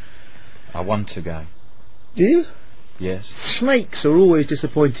ages. I want to go. Do you? Yes. Snakes are always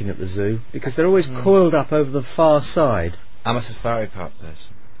disappointing at the zoo because they're always coiled up over the far side. I'm a safari park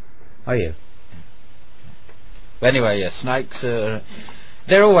person. Are you? But anyway, yeah, snakes are...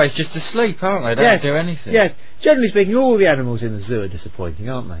 They're always just asleep, aren't they? They don't do anything. Yes. Generally speaking, all the animals in the zoo are disappointing,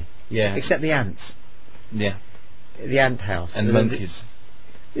 aren't they? Yeah. Except the ants. Yeah. The ant house. And the monkeys.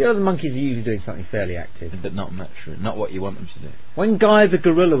 The monkeys are usually doing something fairly active. But not much, not what you want them to do. When Guy the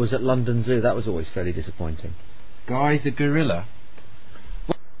gorilla was at London Zoo, that was always fairly disappointing. Guy the gorilla?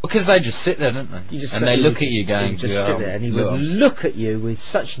 Well, because they just sit there, don't they? And they look at you going... Just sit there and he would look at you with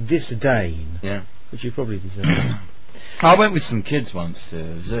such disdain. Yeah. Which you probably deserve. I went with some kids once to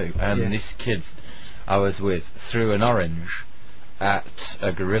a zoo, and this kid I was with threw an orange at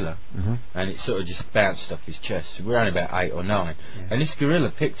a gorilla, and it sort of just bounced off his chest. We were only about 8 or 9, and this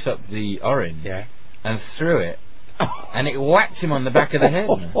gorilla picked up the orange and threw it, and it whacked him on the back of the head,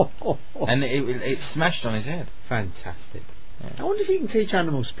 and it smashed on his head. Fantastic. I wonder if you can teach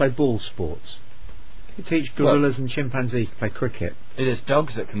animals to play ball sports. You teach gorillas and chimpanzees to play cricket. There's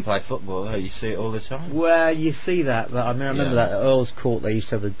dogs that can play football, though. You see it all the time. Well, you see that. I mean, I remember that at Earl's Court they used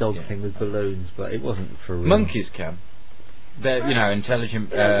to have the dog thing with balloons, but it wasn't for real. Monkeys can. They're,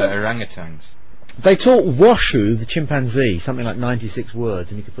 intelligent orangutans. They taught Washu, the chimpanzee, something like 96 words,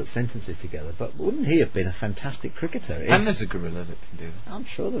 and he could put sentences together. But wouldn't he have been a fantastic cricketer? And there's a gorilla that can do that. I'm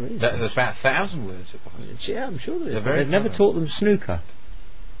sure there is. There's about 1,000 words. Yeah, I'm sure there is. They've never taught them snooker.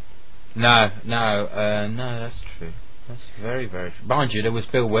 No, that's true. That's very, very true. Mind you, there was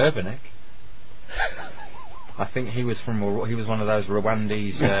Bill Werbenek. I think he was one of those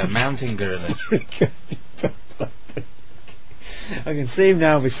Rwandese mountain gorillas. I can see him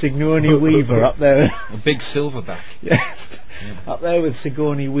now with Sigourney Weaver up there. A big silverback. Yes. Yeah. Up there with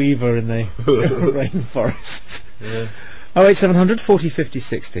Sigourney Weaver in the rainforest. Yeah. 08700 40 50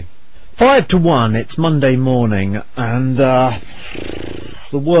 60. 5 to 1, it's Monday morning, and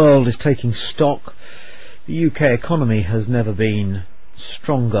the world is taking stock. The UK economy has never been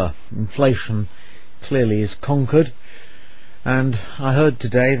stronger. Inflation clearly is conquered, and I heard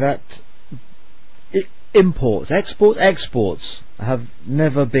today that exports have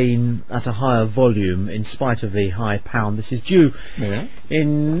never been at a higher volume in spite of the high pound. This is due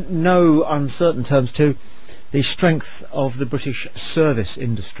in no uncertain terms to the strength of the British service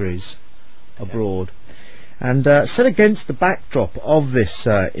industries abroad. And set against the backdrop of this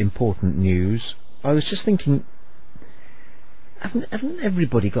important news, I was just thinking, haven't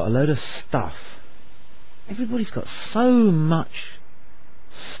everybody got a load of stuff? Everybody's got so much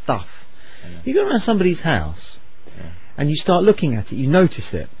stuff. You go around somebody's house and you start looking at it, you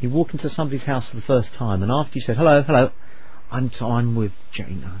notice it. You walk into somebody's house for the first time, and after you said hello, I'm with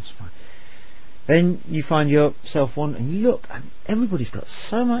Jane. No, it's fine. Then you find yourself one, and you look, and everybody's got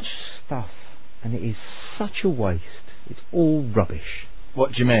so much stuff, and it is such a waste. It's all rubbish.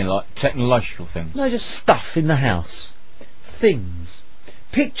 What do you mean, like technological things? No, just stuff in the house. Things.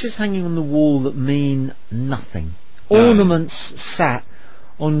 Pictures hanging on the wall that mean nothing. No. Ornaments sat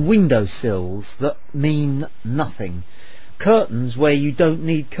on windowsills that mean nothing. curtains where you don't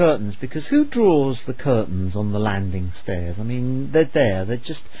need curtains, because who draws the curtains on the landing stairs? I mean, they're there.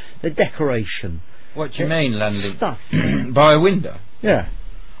 They're decoration. What do you mean, landing? Stuff. By a window? Yeah.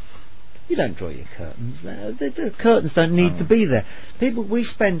 You don't draw your curtains there. The curtains don't need to be there. We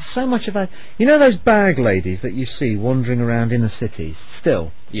spend so much of our... You know those bag ladies that you see wandering around inner cities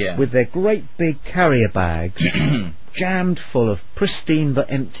still? Yeah. With their great big carrier bags jammed full of pristine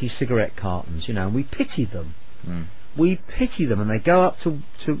but empty cigarette cartons, you know, and we pity them. We pity them, and they go up to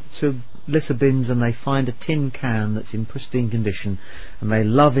litter bins and they find a tin can that's in pristine condition, and they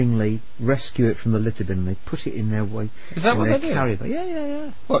lovingly rescue it from the litter bin and they put it in their way. Is that what they do?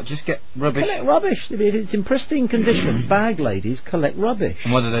 Yeah. What, just get rubbish? Collect rubbish. If it's in pristine condition, bag ladies collect rubbish.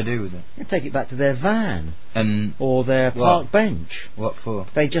 And what do they do with it? They take it back to their van. And or their park bench. What for?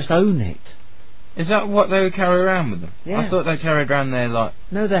 They just own it. Is that what they would carry around with them? Yeah. I thought they carried around their, like...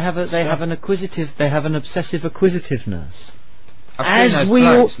 No, they have an obsessive acquisitiveness. I've seen those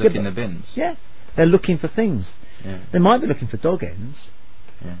blokes look in the bins. Yeah, they're looking for things. Yeah. They might be looking for dog ends.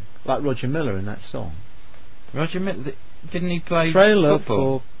 Yeah. Like Roger Miller in that song. Roger Miller, didn't he play Trailer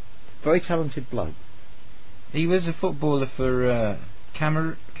football? For very talented bloke. He was a footballer for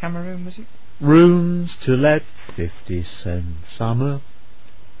Cameroon, was he? Rooms to let, 50 cents summer.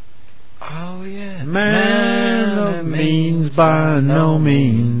 Oh yeah. Man of means by no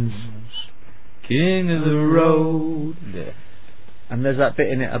means, king of the road. Yeah. And there's that bit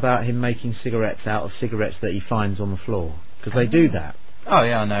in it about him making cigarettes out of cigarettes that he finds on the floor, because they do that. Oh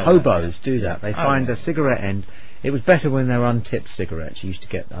yeah, I know. Hobos do that. They find a cigarette end. It was better when they were untipped cigarettes. You used to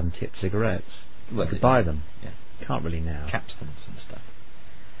get untipped cigarettes. You could buy them. Yeah. Can't really now. Capstans and stuff.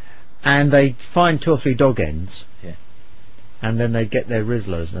 And they find 2 or 3 dog ends. Yeah. And then they get their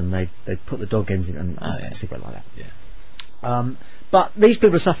Rizzlers and they put the dog ends in and a cigarette like that. Yeah. But these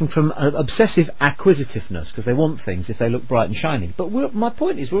people are suffering from obsessive acquisitiveness, because they want things if they look bright and shiny. But my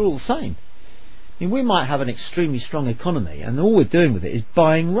point is, we're all the same. I mean, we might have an extremely strong economy, and all we're doing with it is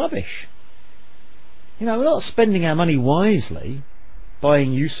buying rubbish. You know, we're not spending our money wisely,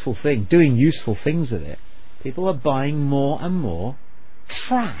 buying useful things, doing useful things with it. People are buying more and more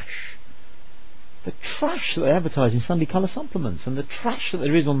trash. The trash that they advertise in Sunday colour supplements, and the trash that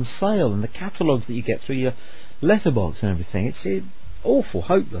there is on sale, and the catalogues that you get through your letterbox and everything. It's awful,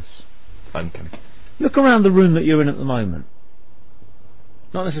 hopeless. Okay. Look around the room that you're in at the moment.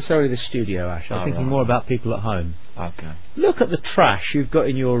 Not necessarily the studio, Ash. I'm thinking more about people at home. Okay. Look at the trash you've got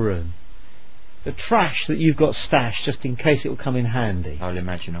in your room. The trash that you've got stashed just in case it will come in handy. I'll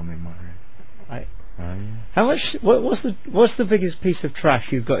imagine I'm in my room. How much? What's the biggest piece of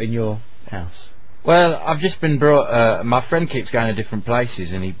trash you've got in your house? Well, I've just been brought... my friend keeps going to different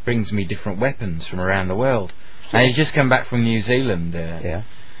places, and he brings me different weapons from around the world. And he's just come back from New Zealand,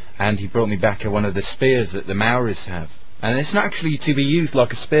 and he brought me back one of the spears that the Maoris have. And it's not actually to be used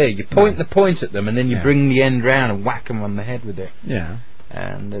like a spear. You point the point at them, and then you bring the end round and whack them on the head with it. Yeah.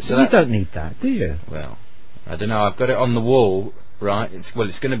 And so you don't need that, do you? Well, I don't know. I've got it on the wall, right? It's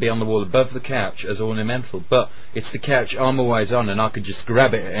going to be on the wall above the couch as ornamental, but it's the couch I'm always on, and I could just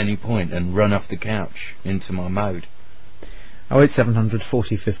grab it at any point and run off the couch into my mode. 08700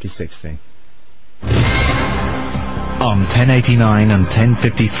 40 50 60. On 1089 and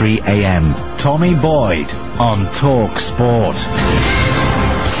 1053 AM, Tommy Boyd on Talk Sport.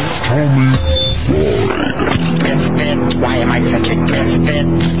 Tommy Boyd. Why am I such a misfit?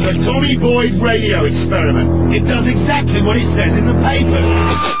 The Tommy Boyd radio experiment. It does exactly what it says in the paper.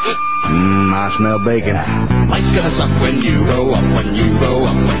 I smell bacon. Life's gonna suck when you grow up, when you grow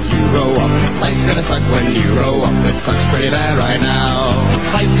up, when you grow up. Life's gonna suck when you grow up. It sucks pretty bad right now.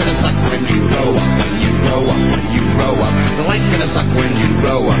 Life's gonna suck when you grow up, when you grow up, when you grow up. Life's gonna suck when you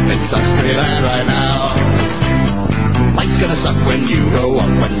grow up. It sucks pretty bad right now. Life's gonna suck when you grow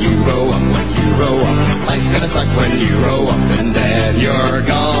up, when you grow up, when you grow up. Life's gonna suck when you grow up, and then you're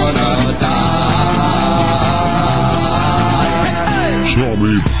gonna die.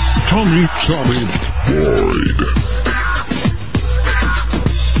 Tommy Boyd.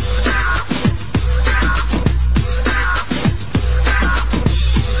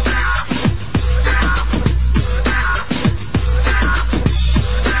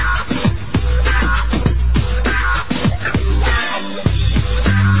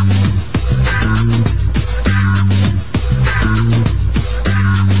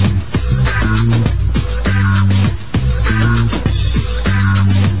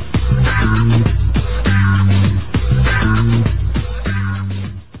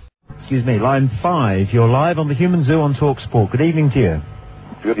 Excuse me, line 5. You're live on the Human Zoo on Talk Sport. Good evening to you.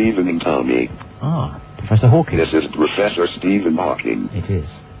 Good evening, Tommy. Professor Hawking. This is Professor Stephen Hawking. It is.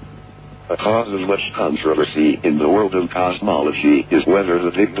 A cause of much controversy in the world of cosmology is whether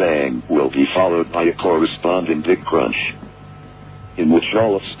the Big Bang will be followed by a corresponding Big Crunch, in which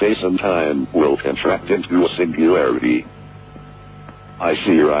all of space and time will contract into a singularity. I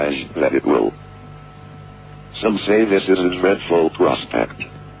theorize that it will. Some say this is a dreadful prospect,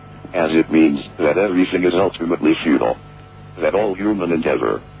 as it means that everything is ultimately futile, that all human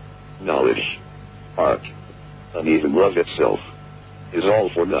endeavor, knowledge, art, and even love itself, is all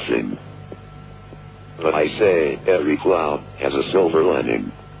for nothing. But I say, every cloud has a silver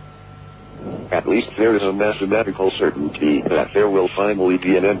lining. At least there is a mathematical certainty that there will finally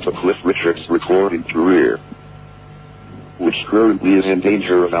be an end to Cliff Richard's recording career, which currently is in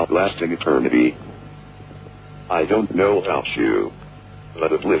danger of outlasting eternity. I don't know about you,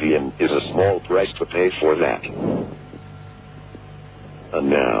 but oblivion is a small price to pay for that. And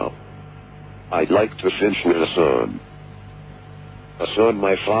now, I'd like to finish with a song. A song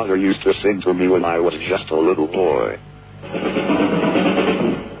my father used to sing to me when I was just a little boy.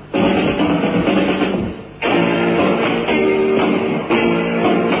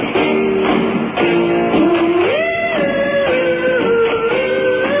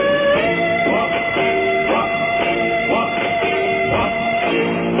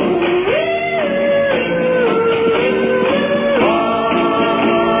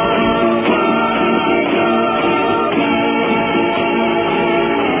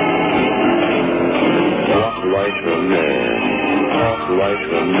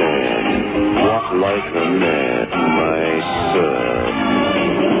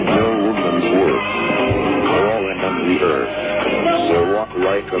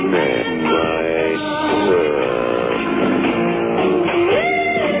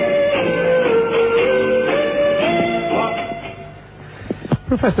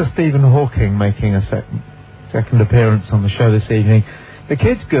 Professor Stephen Hawking making a second appearance on the show this evening. The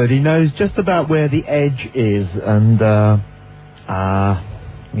kid's good. He knows just about where the edge is, and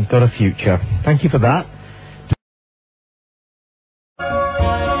he's got a future. Thank you for that.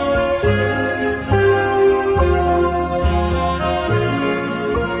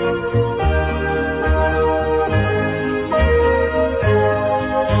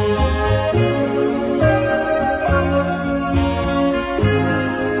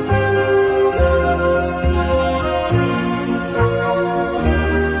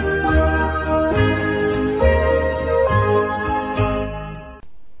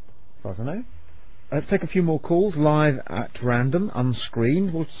 Let's take a few more calls live at random,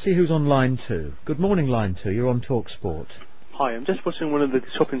 unscreened. We'll see who's on line 2. Good morning, line 2. You're on Talk Sport. Hi, I'm just watching one of the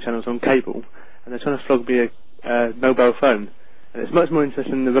shopping channels on cable, and they're trying to flog me a mobile phone. And it's much more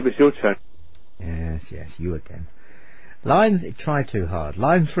interesting than the rubbish you're showing. Yes, you again. Try too hard.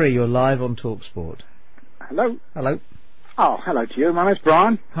 Line 3, you're live on Talk Sport. Hello. Hello. Oh, hello to you. My name's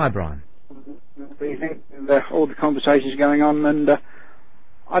Brian. Hi, Brian. Good evening. And, all the conversations going on, and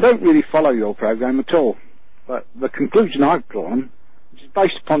I don't really follow your program at all. But the conclusion I've drawn, which is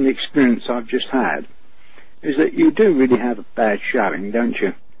based upon the experience I've just had, is that you do really have a bad showing, don't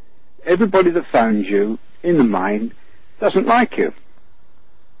you? Everybody that phones you, in the main, doesn't like you.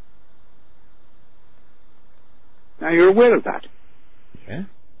 Now, you're aware of that. Yeah,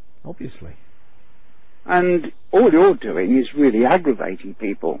 obviously. And all you're doing is really aggravating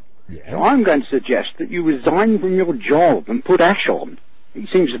people. Yeah. So I'm going to suggest that you resign from your job and put Ash on. He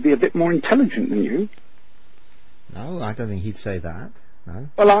seems to be a bit more intelligent than you. No, I don't think he'd say that. No.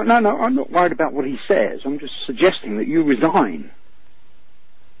 Well, no, I'm not worried about what he says. I'm just suggesting that you resign.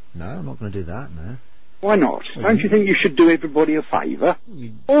 No, I'm not going to do that, no. Why not? Well, Don't you think you should do everybody a favour?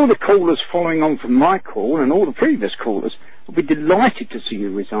 All the callers following on from my call and all the previous callers will be delighted to see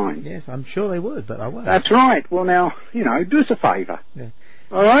you resign. Yes, I'm sure they would, but I won't. That's right. Well, now, do us a favour. Yeah.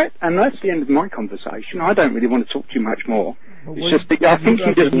 All right? And that's the end of my conversation. I don't really want to talk to you much more. Well, it's just that I think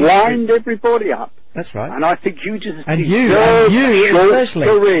you just wind everybody up. That's right. And I think you just and deserve you a short especially.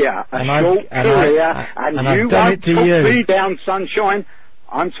 career. And You I've done won't it to talk you. me down, sunshine.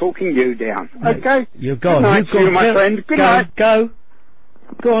 I'm talking you down. Okay? You're gone. Good night You've to you, gone. my friend. Good night. Go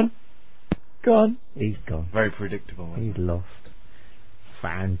on. He's gone. Very predictable. He's lost.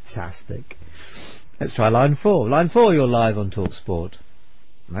 Fantastic. Let's try line 4. Line 4, you're live on Talk Sport.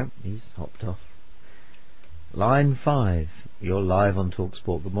 No, he's hopped off. Line 5, you're live on Talk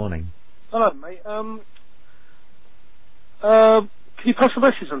Sport. Good morning. Hello, mate. Can you pass the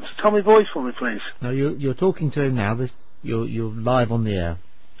message on to Tommy Boyd for me, please? No, you're talking to him now. You're live on the air.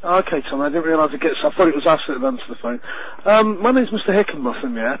 Okay, Tommy. I didn't realise it gets. I thought it was us that answered the phone. My name's Mr.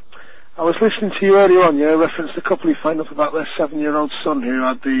 Hickenbotham. Yeah. I was listening to you earlier on. You referenced a couple who phoned up about their 7-year-old son who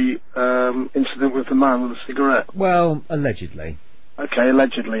had the incident with the man with the cigarette. Well, allegedly. Okay,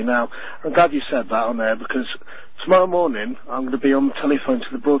 allegedly. Now, I'm glad you said that on there, because tomorrow morning I'm going to be on the telephone to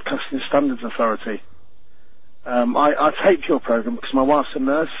the Broadcasting Standards Authority. I taped your programme because my wife's a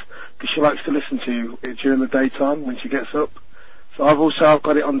nurse, because she likes to listen to you during the daytime when she gets up. So I've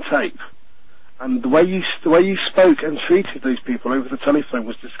got it on tape. And the way you spoke and treated these people over the telephone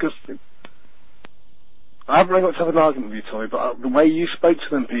was disgusting. I haven't really got to have an argument with you, Tommy, but the way you spoke to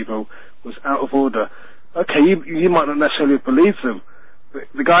them people was out of order. Okay, you might not necessarily believe them, but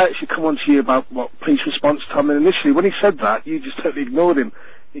the guy actually come on to you about what police response time, and initially when he said that, you just totally ignored him,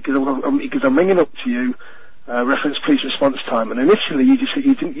 because I'm ringing up to you, reference police response time, and initially you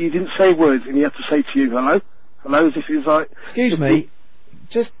didn't say words, and he had to say to you, hello, as if he was like... Excuse me,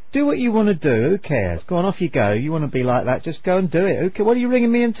 just do what you want to do, who cares? Go on, off you go, you want to be like that, just go and do it. Okay, what are you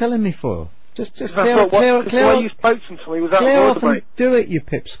ringing me and telling me for? Just clear off and do it, you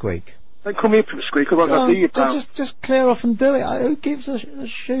pipsqueak. Don't call me a pipsqueak, I've got to do you, pal. Just clear off and do it. Who gives a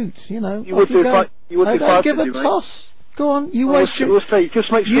shoot, you know? You would do if I give a toss. Go on, you waste you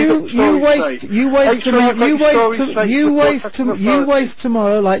waste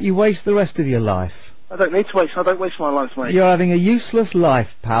tomorrow like you waste the rest of your life. I don't need to waste. I don't waste my life, mate. You're having a useless life,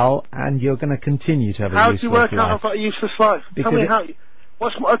 pal, and you're going to continue to have a useless life. How do you work out I've got a useless life? Tell me how.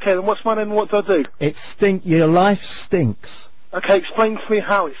 Okay, then what's my name and what do I do? Your life stinks. Okay, explain to me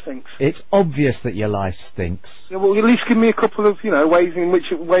how it stinks. It's obvious that your life stinks. Yeah, well, at least give me a couple of, ways in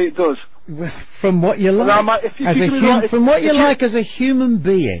which it does. From what you like, as a human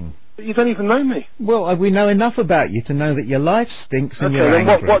being. But you don't even know me. Well, we know enough about you to know that your life stinks and you're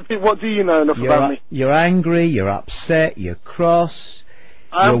angry. What do you know enough about me? You're angry, you're upset, you're cross.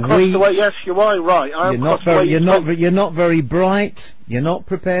 I'm cross the way. Yes, you are right. You're not very bright. You're not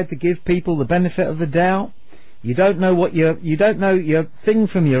prepared to give people the benefit of the doubt. You don't know your thing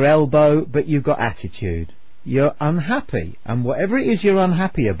from your elbow, but you've got attitude. You're unhappy, and whatever it is you're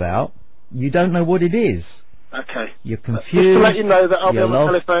unhappy about, you don't know what it is. Okay. You're confused. Just to let you know that I'll be on the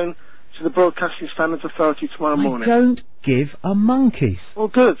telephone to the Broadcasting Standards Authority tomorrow morning. I don't give a monkeys. Well,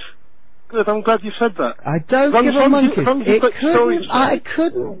 good. Good, I'm glad you said that. I don't give a monkey's. I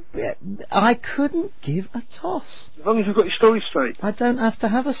couldn't give a toss. As long as you've got your story straight. I don't have to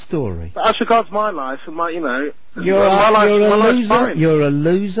have a story. But as regards my life and my, You're a loser. You're a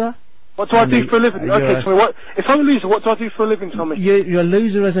loser. What do I do for a living? Okay, Tommy, if I'm a loser, what do I do for a living, Tommy? You're a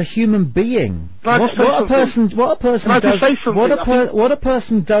loser as a human being. What a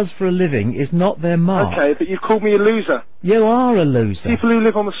person does for a living is not their mark. Okay, but you've called me a loser. You are a loser. People who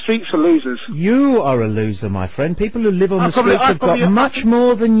live on the streets are losers. You are a loser, my friend. People who live on the streets have got much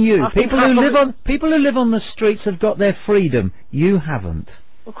more than you. People who live on the streets have got their freedom. You haven't.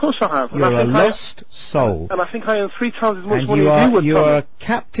 Of course I have. You're a lost soul. And I think I earn 3 times as much money as you would, You are a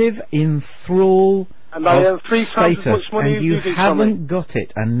captive in thrall and I earn 3 times as much money as you do, Tommy. And you haven't got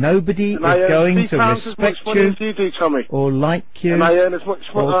it, and nobody is going to respect you or like you and I earn as much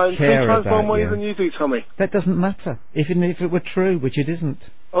or care about 3 times more money than you do, Tommy. That doesn't matter. Even if it were true, which it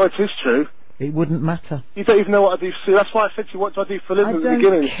isn't. Oh, it is true. It wouldn't matter. You don't even know what I do. See, that's why I said to you, what do I do for a living at the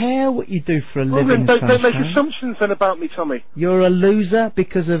beginning? I don't care what you do for a living, don't make assumptions then about me, Tommy. You're a loser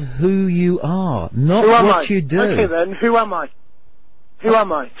because of who you are, not what you do. Okay then, who am I? Who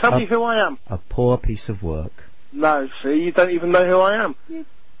am I? Tell me who I am. A poor piece of work. No, see, you don't even know who I am. Yeah.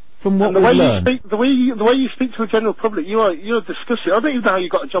 From what we've learned. The way you speak to the general public, you're disgusting. I don't even know how you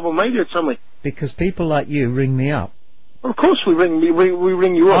got a job on radio, Tommy. Because people like you ring me up. Well, of course we ring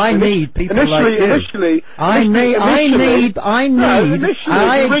you up. I need people like you. I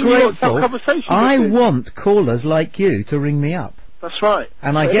want callers like you to ring me up. That's right.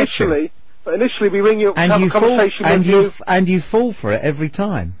 And I get you. But initially we ring you up to have a conversation with you. And you fall for it every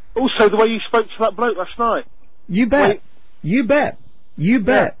time. Also, the way you spoke to that bloke last night. You bet. You bet. You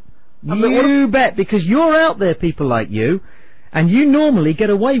bet. You bet. Because you're out there, people like you, and you normally get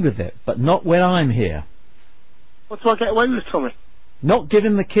away with it, but not when I'm here. What do I get away with, Tommy? Not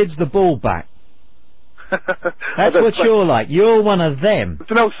giving the kids the ball back. That's what you're like. You're one of them.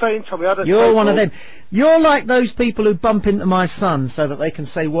 It's an old saying, Tommy. You're one of them. You're like those people who bump into my son so that they can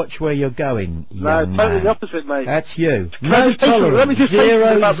say, watch where you're going. No, totally the opposite, mate. That's you. No tolerance.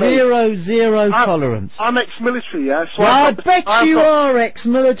 Zero tolerance. I'm ex-military, yeah? So I bet you are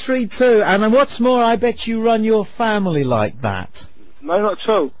ex-military too. And what's more, I bet you run your family like that. No, not at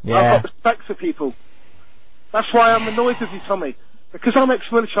all. Yeah. I've got respect for people. That's why I'm annoyed with you, Tommy. Because I'm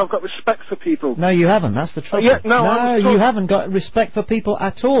ex-military, I've got respect for people. No, you haven't. That's the trouble. No, you haven't got respect for people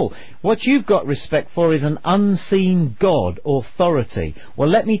at all. What you've got respect for is an unseen God, authority. Well,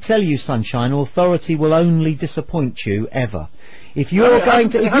 let me tell you, Sunshine, authority will only disappoint you ever. If you're going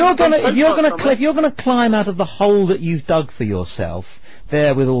to climb out of the hole that you've dug for yourself,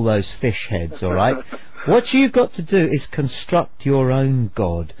 there with all those fish heads, all right? What you've got to do is construct your own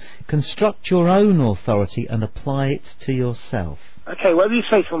God, construct your own authority, and apply it to yourself. Okay, whatever you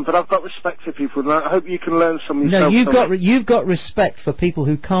say, Tom, but I've got respect for people, and I hope you can learn some yourself. No, you've got respect for people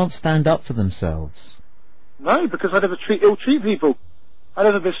who can't stand up for themselves. No, because I never ill-treat people. I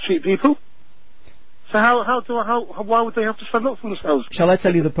never mistreat people. So why would they have to stand up for themselves? Shall I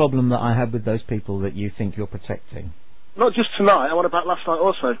tell you the problem that I have with those people that you think you're protecting? Not just tonight, I want about last night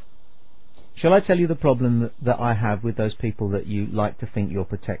also. Shall I tell you the problem that I have with those people that you like to think you're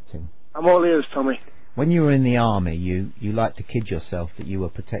protecting? I'm all ears, Tommy. When you were in the army, you like to kid yourself that you were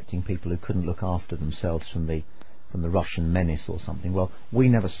protecting people who couldn't look after themselves from the Russian menace or something. Well, we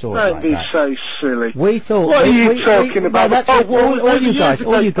never saw it like that. Don't be so silly. We thought. What are you talking about? No, that's all you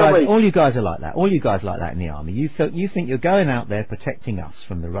guys are like that. All you guys are like that in the army. You think you're going out there protecting us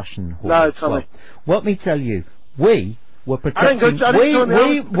from the Russian hordes. No, Tommy. Well, let me tell you, we were protecting.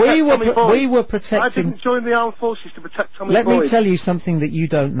 We were protecting. I didn't join the armed forces to protect Tommy Let Boyd. me tell you something that you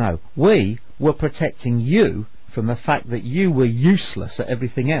don't know. We were protecting you from the fact that you were useless at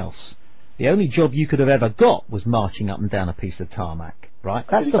everything else. The only job you could have ever got was marching up and down a piece of tarmac, right?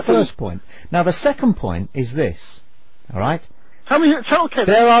 That's the first point. Now the second point is this, all right?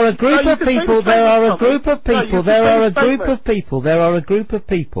 There are a group of people. There are a group of people. There are a group of people. There are a group of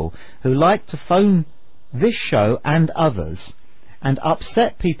people who like to phone this show and others and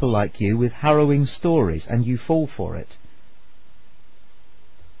upset people like you with harrowing stories, and you fall for it.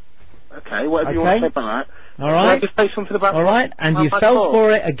 Okay, whatever you want to say about that. All right. Can I just say something about all right, and you fell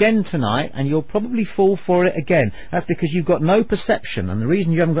for it again tonight, and you'll probably fall for it again. That's because you've got no perception, and the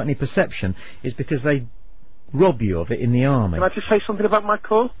reason you haven't got any perception is because they rob you of it in the army. Can I just say something about my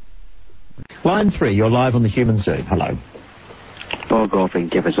call? Line 3, you're live on the Human Zoo. Hello. Bog off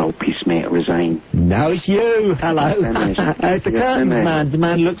and give us all peace, mate. Resign. No, it's you. Hello. It's the curtains man. The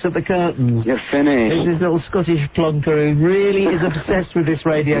man looks at the curtains. You're finished. It's this little Scottish plonker who really is obsessed with this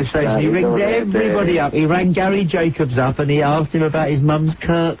radio station. He rings everybody up. He rang Gary Jacobs up and he asked him about his mum's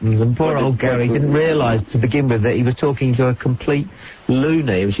curtains. And poor old Gary didn't realise to begin with that he was talking to a complete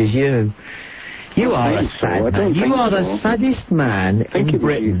loony, which is you. You are a sad man. You are the saddest man in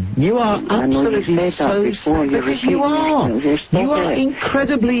Britain. You are absolutely so sad because you are. You are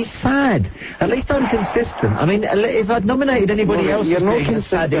incredibly sad. At least I'm consistent. I mean, if I'd nominated anybody else as being the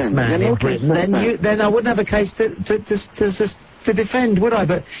saddest man in Britain, then I wouldn't have a case to defend, would I?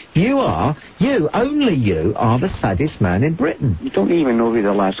 But only you are the saddest man in Britain. You don't even know who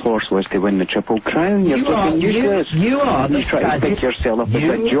the last horse was to win the Triple Crown. You are the try to pick yourself up as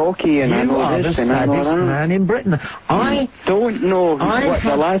a jockey and I know this and I know that. You are the saddest man in Britain. I don't know what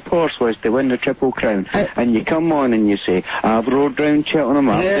the last horse was to win the Triple Crown. And you come on and you say, I've rode round Cheltenham.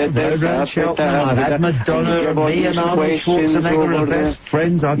 I've rode round Cheltenham. I've had Madonna and me and Arnold Schwarzenegger are best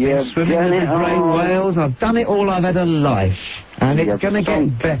friends. I've been swimming with the grey whales. I've done it all. I've had a life. And it's going to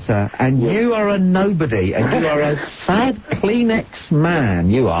get better. And you are a nobody. And you are a sad Kleenex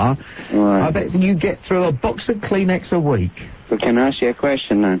man, you are. Right. I bet you get through a box of Kleenex a week. But can I ask you a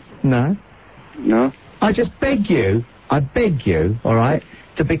question then? No. No? I beg you, all right,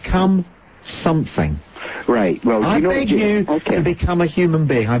 to become something. Right, well, I beg you to become a human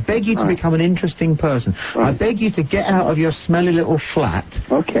being. I beg you to become an interesting person. I beg you to get out of your smelly little flat.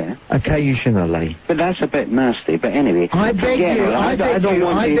 Okay. Occasionally. But that's a bit nasty, but anyway. I beg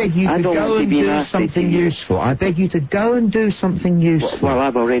you to go and do something useful. I beg you to go and do something useful. Well,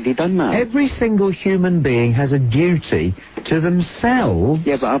 I've already done that. Every single human being has a duty to themselves.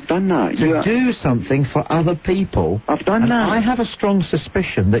 Yeah, but I've done that. To do something for other people. I've done that. I have a strong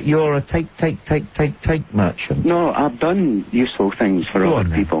suspicion that you're a take merchant. No, I've done useful things for other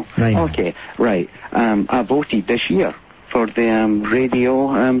people. Okay, right. I voted this year for the Radio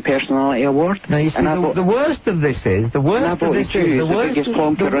Personality Award. Now you see, the worst of this is the worst of this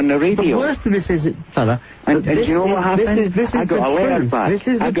is, fella. And do you know what happened? I got a letter back. This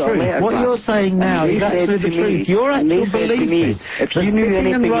is the truth. What you're saying now is actually the truth. Your actual belief is if you knew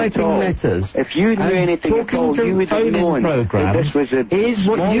anything at all, if you knew anything at all, you would have known that this was a is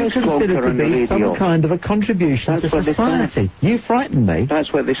what you consider to be some kind of a contribution to society. You frighten me.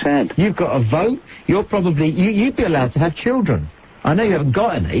 That's what they said. You've got a vote. You're probably you'd be allowed to have children. I know you haven't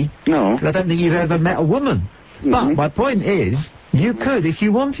got any. No. I don't think you've ever met a woman. But my point is, you could if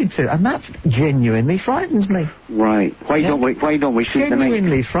you wanted to, and that genuinely frightens me. Right. Why don't we shoot them?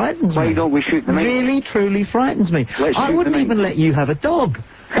 Genuinely frightens me. Why don't we shoot them? Really, truly frightens me. I wouldn't even let you have a dog.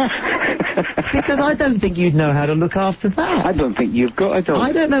 Because I don't think you'd know how to look after that. I don't think you've got a dog.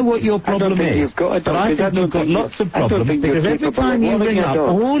 I don't know what your problem I don't think is. you've got a dog. But I think you've got lots of problems because every time you ring up,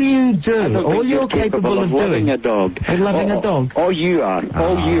 all you do, all you're capable of doing, a dog. is loving a dog. All you are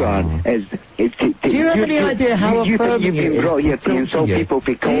is. Do you have any idea how affirming you've been brought here to insult people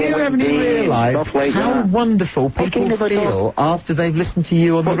because do you have any realise how wonderful people feel after they've listened to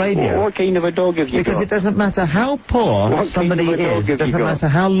you on the radio? What kind of a dog have you Because got? it doesn't matter how poor somebody is, it doesn't matter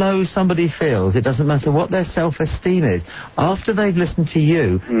how low somebody feels, it doesn't matter what their self-esteem is. After they've listened to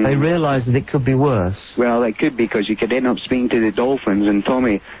you, they realise that it could be worse. Well, it could be because you could end up speaking to the dolphins, and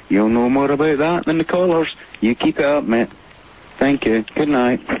Tommy, you'll know more about that than the callers. You keep it up, mate. Thank you. Good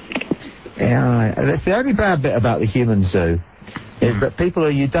night. Yeah, that's the only bad bit about the human zoo, is that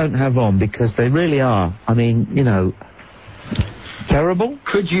people you don't have on because they really are, I mean, you know, terrible.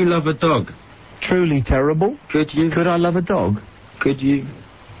 Could you love a dog? Truly terrible. Could you? Could I love a dog? Could you?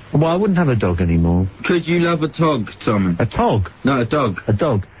 Well, I wouldn't have a dog anymore. Could you love a dog, Tommy? A tog? No, a dog. A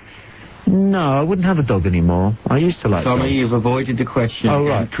dog. No, I wouldn't have a dog anymore. I used to like Tommy, dogs. you've avoided the question. Oh,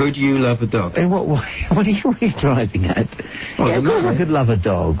 right. Could you love a dog? In what way? What are you driving at? Well, yeah, of course I could love a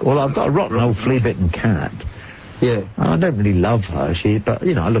dog. Well, I've got a rotten old flea-bitten cat. Yeah. I don't really love her, but,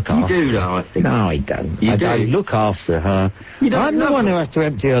 you know, I look after her. You do, though, I think. No, I don't. You do? I look after her. I'm the one who has to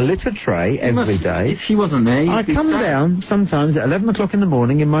empty her litter tray every day. If she wasn't there, I come down sometimes at 11 o'clock in the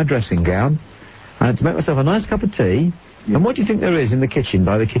morning in my dressing gown. I had to make myself a nice cup of tea. Yeah. And what do you think there is in the kitchen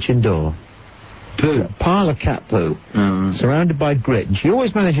by the kitchen door? Poo. A pile of cat poo, surrounded by grit. And she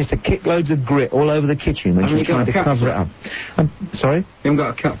always manages to kick loads of grit all over the kitchen when she's trying to cover it up. Sorry? You haven't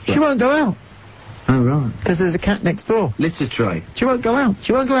got a cat flap? She won't go out. Oh, right. Because there's a cat next door. Litter tray? She won't go out.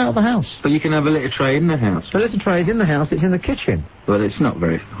 She won't go out of the house. But you can have a litter tray in the house. The litter tray is in the house, it's in the kitchen. Well, it's not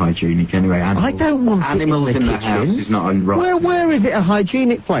very hygienic anyway. I don't want animals it in the kitchen. House is not right. Where is it a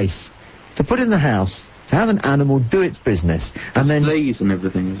hygienic place to put in the house, to have an animal do its business, and then fleas and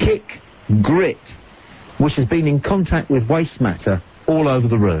everything, kick grit, which has been in contact with waste matter all over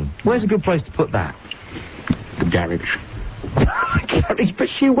the room? Where's a good place to put that? The garage. The garage, but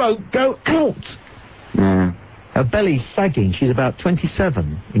she won't go out. Yeah. Her belly's sagging. She's about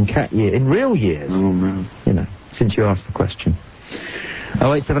 27 in real years. Oh, no. You know, since you asked the question.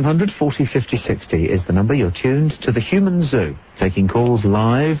 08700 40 50 60 is the number. You're tuned to the Human Zoo, taking calls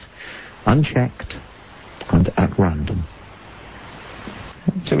live, unchecked, and at random.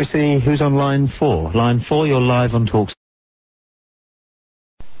 So we see who's on line 4. Line 4, you're live on Talks.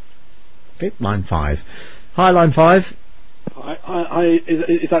 Okay, line 5. Hi, line 5. Hi,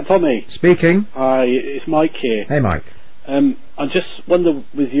 is that Tommy? Speaking. Hi, it's Mike here. Hey, Mike. I just wonder,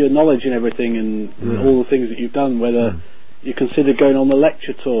 with your knowledge and everything and all the things that you've done, whether you consider going on the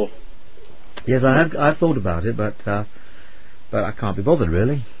lecture tour. Yes, I've thought about it, but I can't be bothered,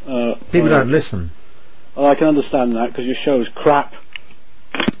 really. People well, don't listen. Well, I can understand that, because your show's crap.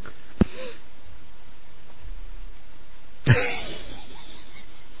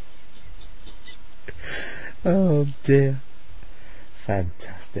 Oh, dear.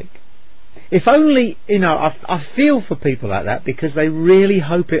 Fantastic. If only, you know, I feel for people like that because they really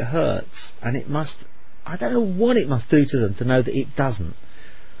hope it hurts, and it must, I don't know what it must do to them to know that it doesn't.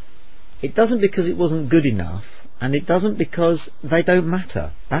 It doesn't because it wasn't good enough, and it doesn't because they don't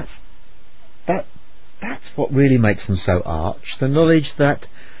matter. That's what really makes them so arch. The knowledge that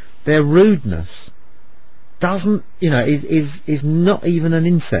their rudeness doesn't, you know, is not even an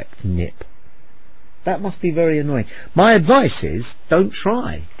insect nip. That must be very annoying. My advice is, don't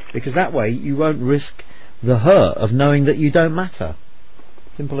try, because that way you won't risk the hurt of knowing that you don't matter.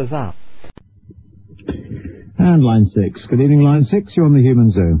 Simple as that. And line 6. Good evening, line 6. You're on the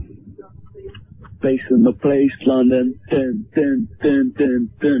Human Zoo. Place in the place, London. Dun, dun, dun, dun,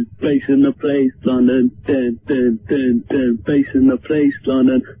 dun. Place in the place, London. Dun, dun, dun, dun. Place in the place,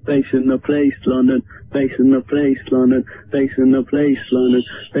 London. Place in the place, London. Place in the place, London. Place in the place, London.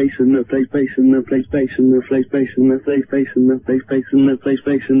 Place in the place, place in the place, place in the place, place in the place, place in the place, place in the place,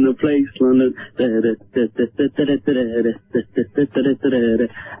 place in the place, London.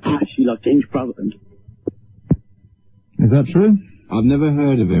 She like James Brabant. Is that true? I've never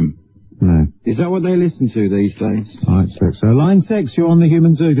heard of him. No. Is that what they listen to these days? Right, so line 6, you're on the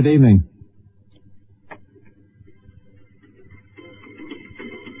Human Zoo. Good evening.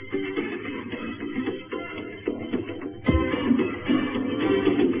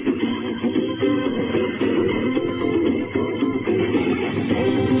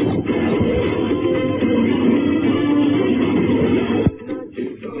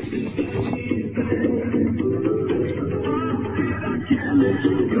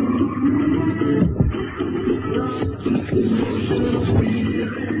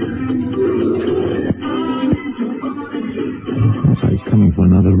 looking for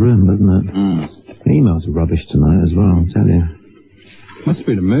another room, doesn't it? The emails are rubbish tonight as well, I'll tell you. Must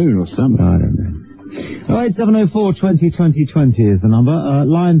be the moon or something. I don't know. 08704 20 20 20 is the number.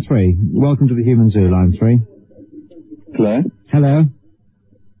 Line 3. Welcome to the Human Zoo, line 3. Hello? Hello.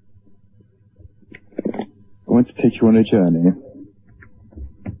 I want to take you on a journey.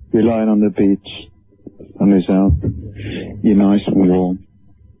 You're lying on the beach, sun is out, you're nice and warm.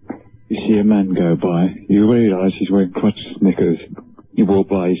 You see a man go by, you realise he's wearing crotchless knickers. You walk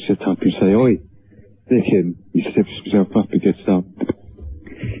by, you sit up, you say, "Oi, dick him." He steps himself up, he gets up.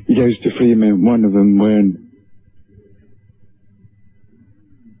 He goes to 3 men, one of them wearing...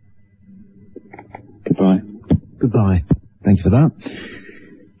 Goodbye. Goodbye. Thanks for that.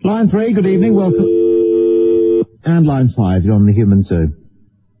 Line 3, good evening, welcome. And line 5, you're on the Human Zoo.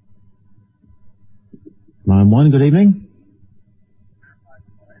 Line 1, good evening.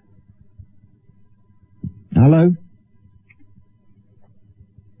 Hello?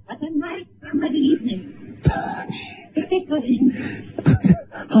 Good evening.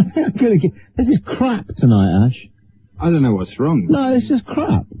 I'm gonna get... This is crap tonight, Ash. I don't know what's wrong. No, it's just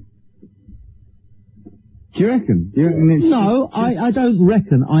crap. Do you reckon? It's no, I don't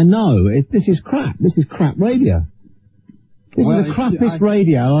reckon. I know. This is crap. This is crap radio. This is the crappiest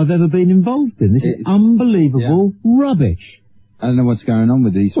radio I've ever been involved in. This is unbelievable rubbish. I don't know what's going on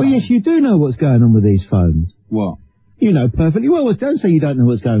with these phones. Well, yes, you do know what's going on with these phones. What? You know perfectly well. Don't say you don't know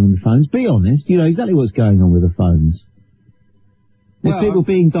what's going on with the phones. Be honest. You know exactly what's going on with the phones. There's people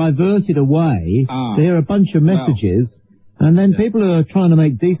being diverted away to hear a bunch of messages, and then people who are trying to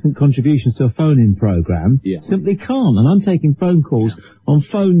make decent contributions to a phone-in program simply can't. And I'm taking phone calls on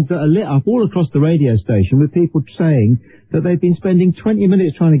phones that are lit up all across the radio station with people saying that they've been spending 20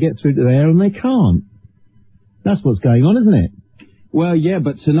 minutes trying to get through to the air and they can't. That's what's going on, isn't it? Well, yeah,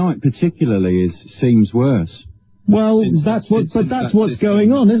 but tonight particularly seems worse. Well, that's what's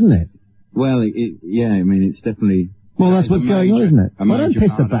going on, isn't it? Well, yeah, I mean, it's definitely... Well, that's what's going on, isn't it? Well, don't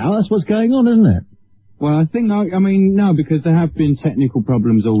piss about. That's what's going on, isn't it? Well, I think, no, because there have been technical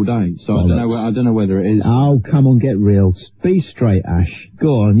problems all day, so I don't know whether it is. Oh, come on, get real. Be straight, Ash.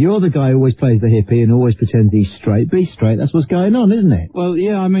 Go on. You're the guy who always plays the hippie and always pretends he's straight. Be straight. That's what's going on, isn't it? Well,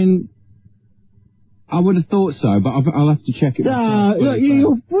 yeah, I mean, I would have thought so, but I'll have to check it.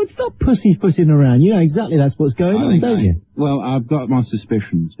 Stop pussyfooting around. You know exactly that's what's going on, don't you? Well, I've got my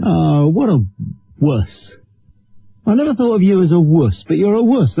suspicions. Oh, what a wuss. I never thought of you as a wuss, but you're a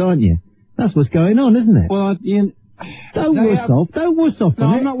wuss, aren't you? That's what's going on, isn't it? Well, don't wuss off. Don't wuss off. No,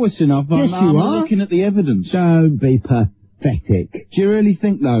 I'm not wussing off. Yes, I'm you are. looking at the evidence. Don't be pathetic. Do you really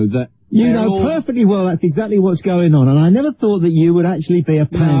think, though, that... You know perfectly well that's exactly what's going on, and I never thought that you would actually be a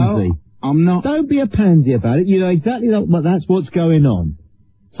pansy. No, I'm not. Don't be a pansy about it. You know exactly that's what's going on.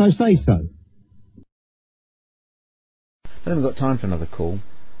 So say so. I haven't got time for another call.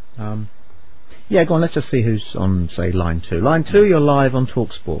 Yeah, go on, let's just see who's on, say, line 2. Line 2, you're live on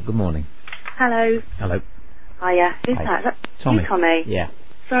TalkSport. Good morning. Hello. Hello. Hiya. Who's Hi. that? Tommy. You, Tommy? Yeah.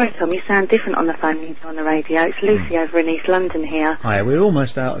 Sorry, Tom, you sound different on the phone than you do on the radio. It's Lucy over in East London here. Hi, we're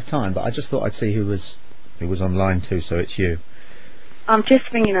almost out of time, but I just thought I'd see who was on line 2, so it's you. I'm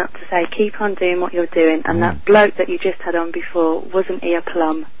just ringing up to say keep on doing what you're doing, and that bloke that you just had on before, wasn't he a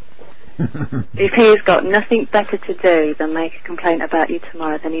plum? If he has got nothing better to do than make a complaint about you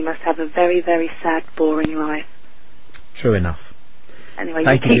tomorrow, then he must have a very, very sad, boring life. True enough. Anyway,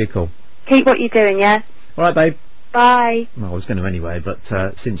 Thank you for your call. Keep what you're doing, yeah? All right, babe. Bye. Well, I was going to anyway, but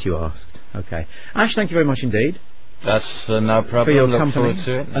since you asked. Okay. Ash, thank you very much indeed. That's no problem. For your Look company forward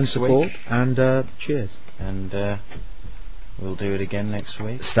to it and next support. week. And cheers. And we'll do it again next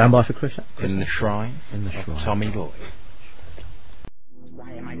week. Stand by for Chris. In the shrine. In the shrine. Tommy Boyd.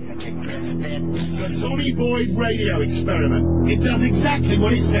 The Tommy Boyd radio experiment. It does exactly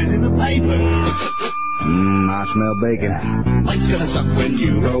what it says in the paper. I smell bacon. Life's gonna suck when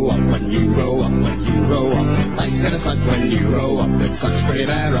you grow up, when you grow up, when you grow up. Life's gonna suck when you grow up. It sucks pretty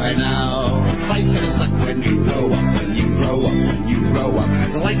bad right now. Life's gonna suck when you grow up, when you grow up, when you grow up.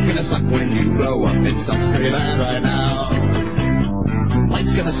 Life's gonna suck when you grow up. It sucks pretty bad right now.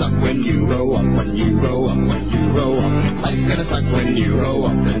 Life's gonna suck when you grow up, when you grow up, when you grow up. Life's gonna suck when you grow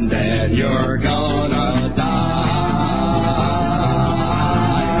up, and then you're gonna die.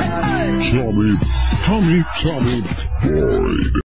 Tommy Boyd.